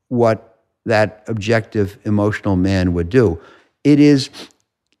what that objective, emotional man would do. It is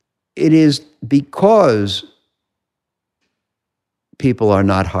it is because people are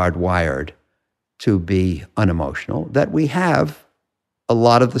not hardwired to be unemotional that we have a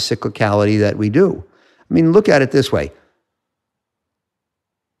lot of the cyclicality that we do. I mean, look at it this way.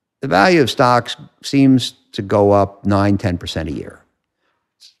 The value of stocks seems to go up 9-10% a year.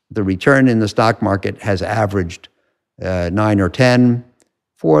 The return in the stock market has averaged 9 or 10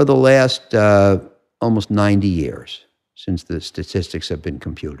 for the last almost 90 years since the statistics have been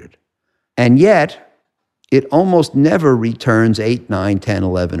computed. And yet, it almost never returns 8, 9, 10,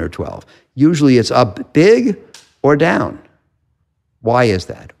 11, or 12. Usually it's up big or down. Why is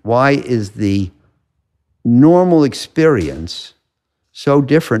that? Why is the normal experience so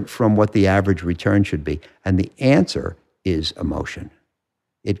different from what the average return should be? And the answer is emotion.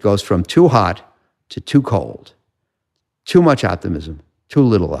 It goes from too hot to too cold, too much optimism, too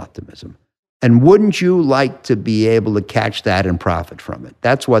little optimism. And wouldn't you like to be able to catch that and profit from it?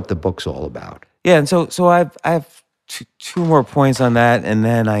 That's what the book's all about. Yeah, and so I have two more points on that, and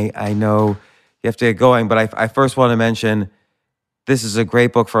then I know you have to get going, but I first want to mention this is a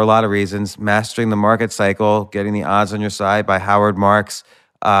great book for a lot of reasons. Mastering the Market Cycle, Getting the Odds on Your Side by Howard Marks.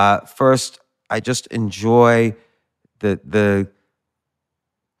 First, I just enjoy the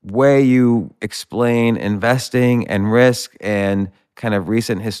way you explain investing and risk and kind of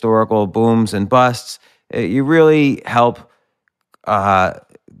recent historical booms and busts. You really help the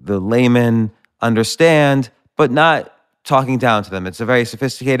layman understand, but not talking down to them. It's a very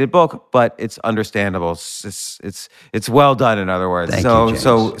sophisticated book, but it's understandable. It's well done, in other words. Thank you,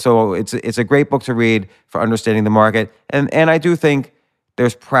 James. So it's a great book to read for understanding the market. And I do think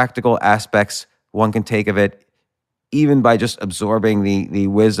there's practical aspects one can take of it, even by just absorbing the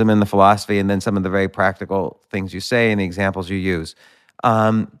wisdom and the philosophy, and then some of the very practical things you say and the examples you use.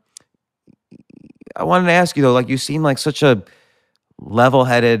 I wanted to ask you though, like you seem like such a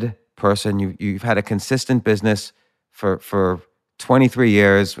level-headed person. You've had a consistent business for 23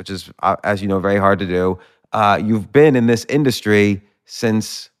 years, which is, as you know, very hard to do. You've been in this industry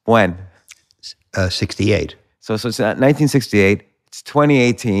since when? 68. So it's 1968. It's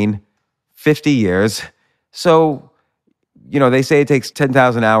 2018. 50 years. So, you know, they say it takes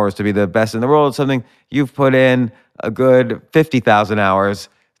 10,000 hours to be the best in the world. Something you've put in a good 50,000 hours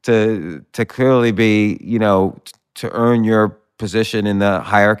to clearly be, you know, to earn your position in the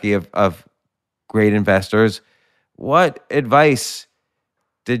hierarchy of great investors. What advice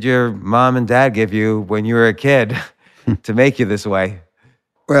did your mom and dad give you when you were a kid to make you this way?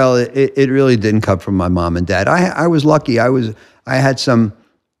 Well, it really didn't come from my mom and dad. I was lucky. I had some.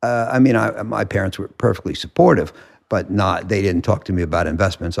 My parents were perfectly supportive, but they didn't talk to me about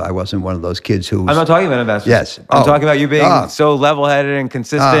investments. I wasn't one of those kids who. I'm not talking about investments. Yes. I'm talking about you being so level-headed and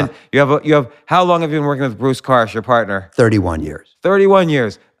consistent. You have. How long have you been working with Bruce Karsh, your partner? 31 years. 31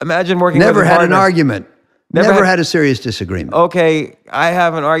 years. Imagine working with a partner. Never had an argument. Never had a serious disagreement. Okay, I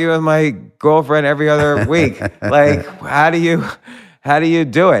have an argument with my girlfriend every other week. Like, how do you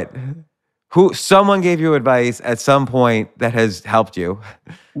do it? Someone gave you advice at some point that has helped you.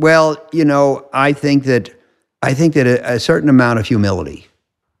 Well, you know, I think that a certain amount of humility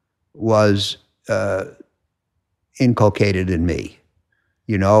was inculcated in me,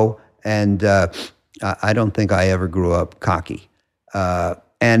 you know, and I don't think I ever grew up cocky,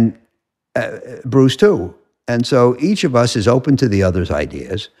 and Bruce too. And so each of us is open to the other's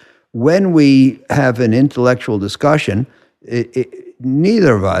ideas. When we have an intellectual discussion,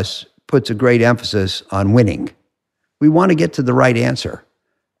 neither of us puts a great emphasis on winning. We want to get to the right answer.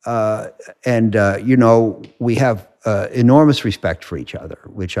 You know, we have enormous respect for each other,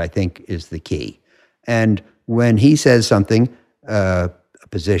 which I think is the key. And when he says something, a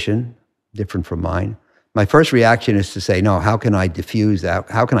position different from mine, my first reaction is to say, no, how can I diffuse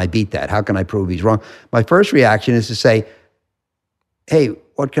that? How can I beat that? How can I prove he's wrong? My first reaction is to say, hey,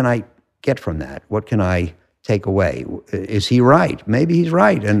 what can I get from that? What can I take away? Is he right? Maybe he's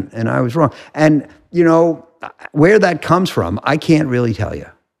right, and I was wrong. And, you know, where that comes from, I can't really tell you.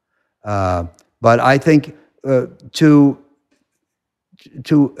 But I think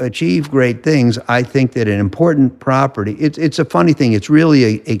to achieve great things, I think that an important property, it's a funny thing, it's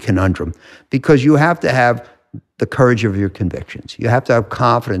really a conundrum, because you have to have the courage of your convictions. You have to have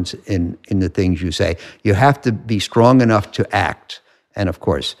confidence in the things you say. You have to be strong enough to act, and of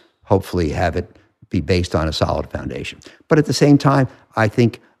course, hopefully have it be based on a solid foundation. But at the same time, I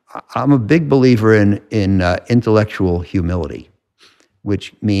think I'm a big believer in intellectual humility,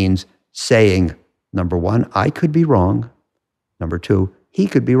 which means saying, number one, I could be wrong. Number two, he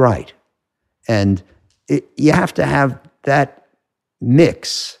could be right. And you have to have that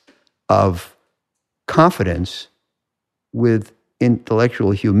mix of confidence with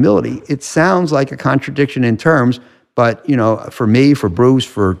intellectual humility. It sounds like a contradiction in terms, but for me, for Bruce,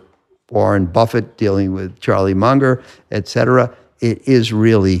 for Warren Buffett dealing with Charlie Munger, et cetera, it is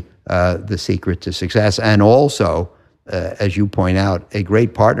really the secret to success. And also, as you point out, a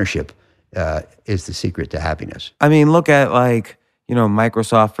great partnership is the secret to happiness. I mean, look at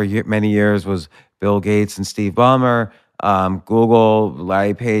Microsoft for many years was Bill Gates and Steve Ballmer. Google,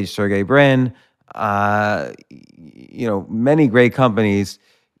 Larry Page, Sergey Brin. Many great companies.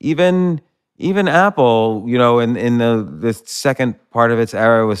 Even Apple, in the second part of its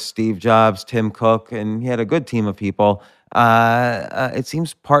era was Steve Jobs, Tim Cook, and he had a good team of people. It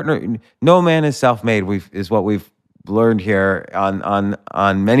seems no man is self-made. Is what we've learned here on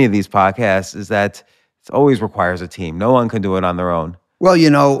many of these podcasts, is that it always requires a team. No one can do it on their own. Well,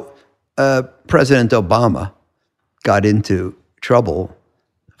 President Obama got into trouble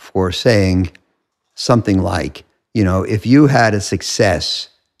for saying something like, if you had a success,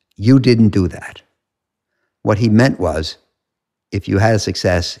 you didn't do that. What he meant was, if you had a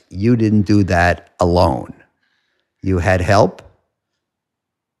success, you didn't do that alone. You had help.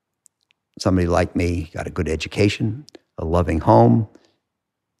 Somebody like me got a good education, a loving home,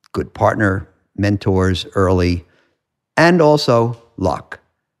 good partner, mentors early, and also luck.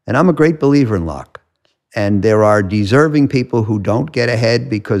 And I'm a great believer in luck. And there are deserving people who don't get ahead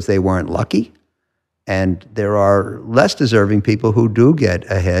because they weren't lucky. And there are less deserving people who do get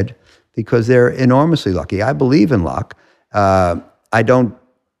ahead because they're enormously lucky. I believe in luck. I don't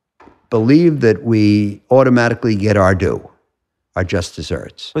believe that we automatically get our due, our just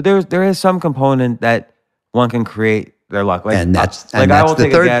desserts. But there is some component that one can create their luck. And that's I will the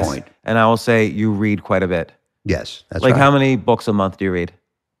take third a guess, point. And I will say you read quite a bit. Yes, that's right. How many books a month do you read?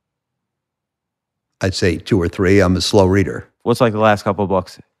 I'd say 2 or 3. I'm a slow reader. What's the last couple of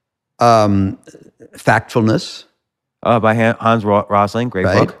books? Factfulness. By Hans Rosling, great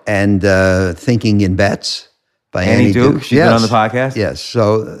book. And Thinking in Bets by Annie Duke. She's been on the podcast. Yes.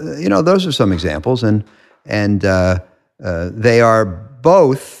 So, those are some examples. And they are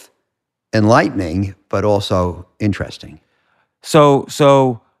both enlightening, but also interesting.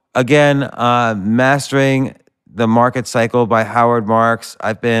 So again, Mastering the Market Cycle by Howard Marks.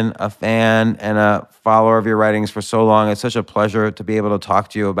 I've been a fan and a follower of your writings for so long. It's such a pleasure to be able to talk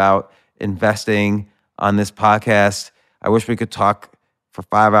to you about investing on this podcast. I wish we could talk for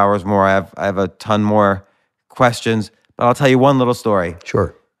 5 hours more. I have a ton more questions, but I'll tell you one little story.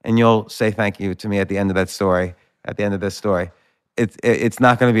 Sure. And you'll say thank you to me at the end of that story, at the end of this story. It's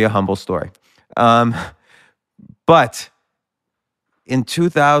not going to be a humble story. But in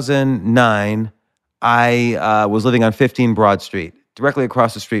 2009, I was living on 15 Broad Street, directly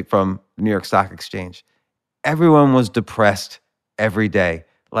across the street from the New York Stock Exchange. Everyone was depressed every day.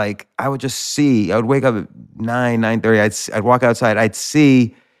 I would wake up at 9:30. I'd walk outside. I'd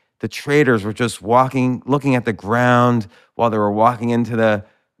see the traders were just walking, looking at the ground while they were walking into the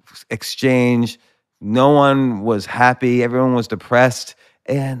exchange. No one was happy. Everyone was depressed.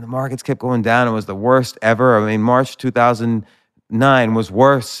 And the markets kept going down. It was the worst ever. I mean, March 2009 was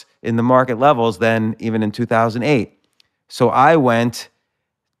worse in the market levels than even in 2008. So I went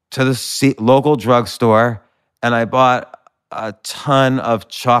to the local drugstore and I bought a ton of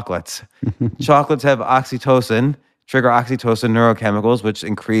chocolates. Chocolates have trigger oxytocin neurochemicals, which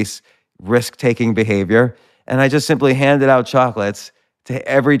increase risk-taking behavior. And I just simply handed out chocolates to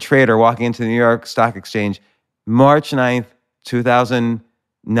every trader walking into the New York Stock Exchange. March 9th,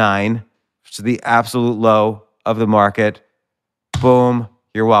 2009, which is the absolute low of the market. Boom,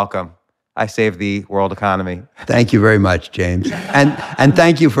 you're welcome. I saved the world economy. Thank you very much, James. And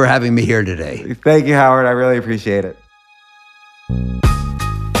thank you for having me here today. Thank you, Howard. I really appreciate it.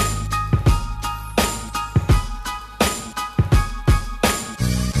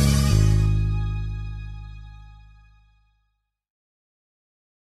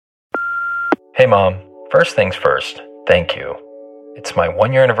 Hey Mom, first things first, thank you. It's my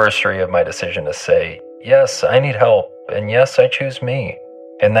 1-year anniversary of my decision to say, yes, I need help, and yes, I choose me.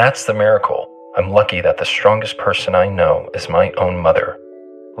 And that's the miracle. I'm lucky that the strongest person I know is my own mother.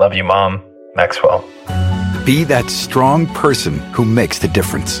 Love you, Mom. Maxwell. Be that strong person who makes the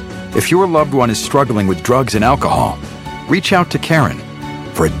difference. If your loved one is struggling with drugs and alcohol, reach out to Karen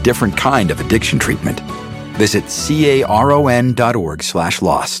for a different kind of addiction treatment. Visit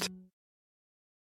caron.org/lost.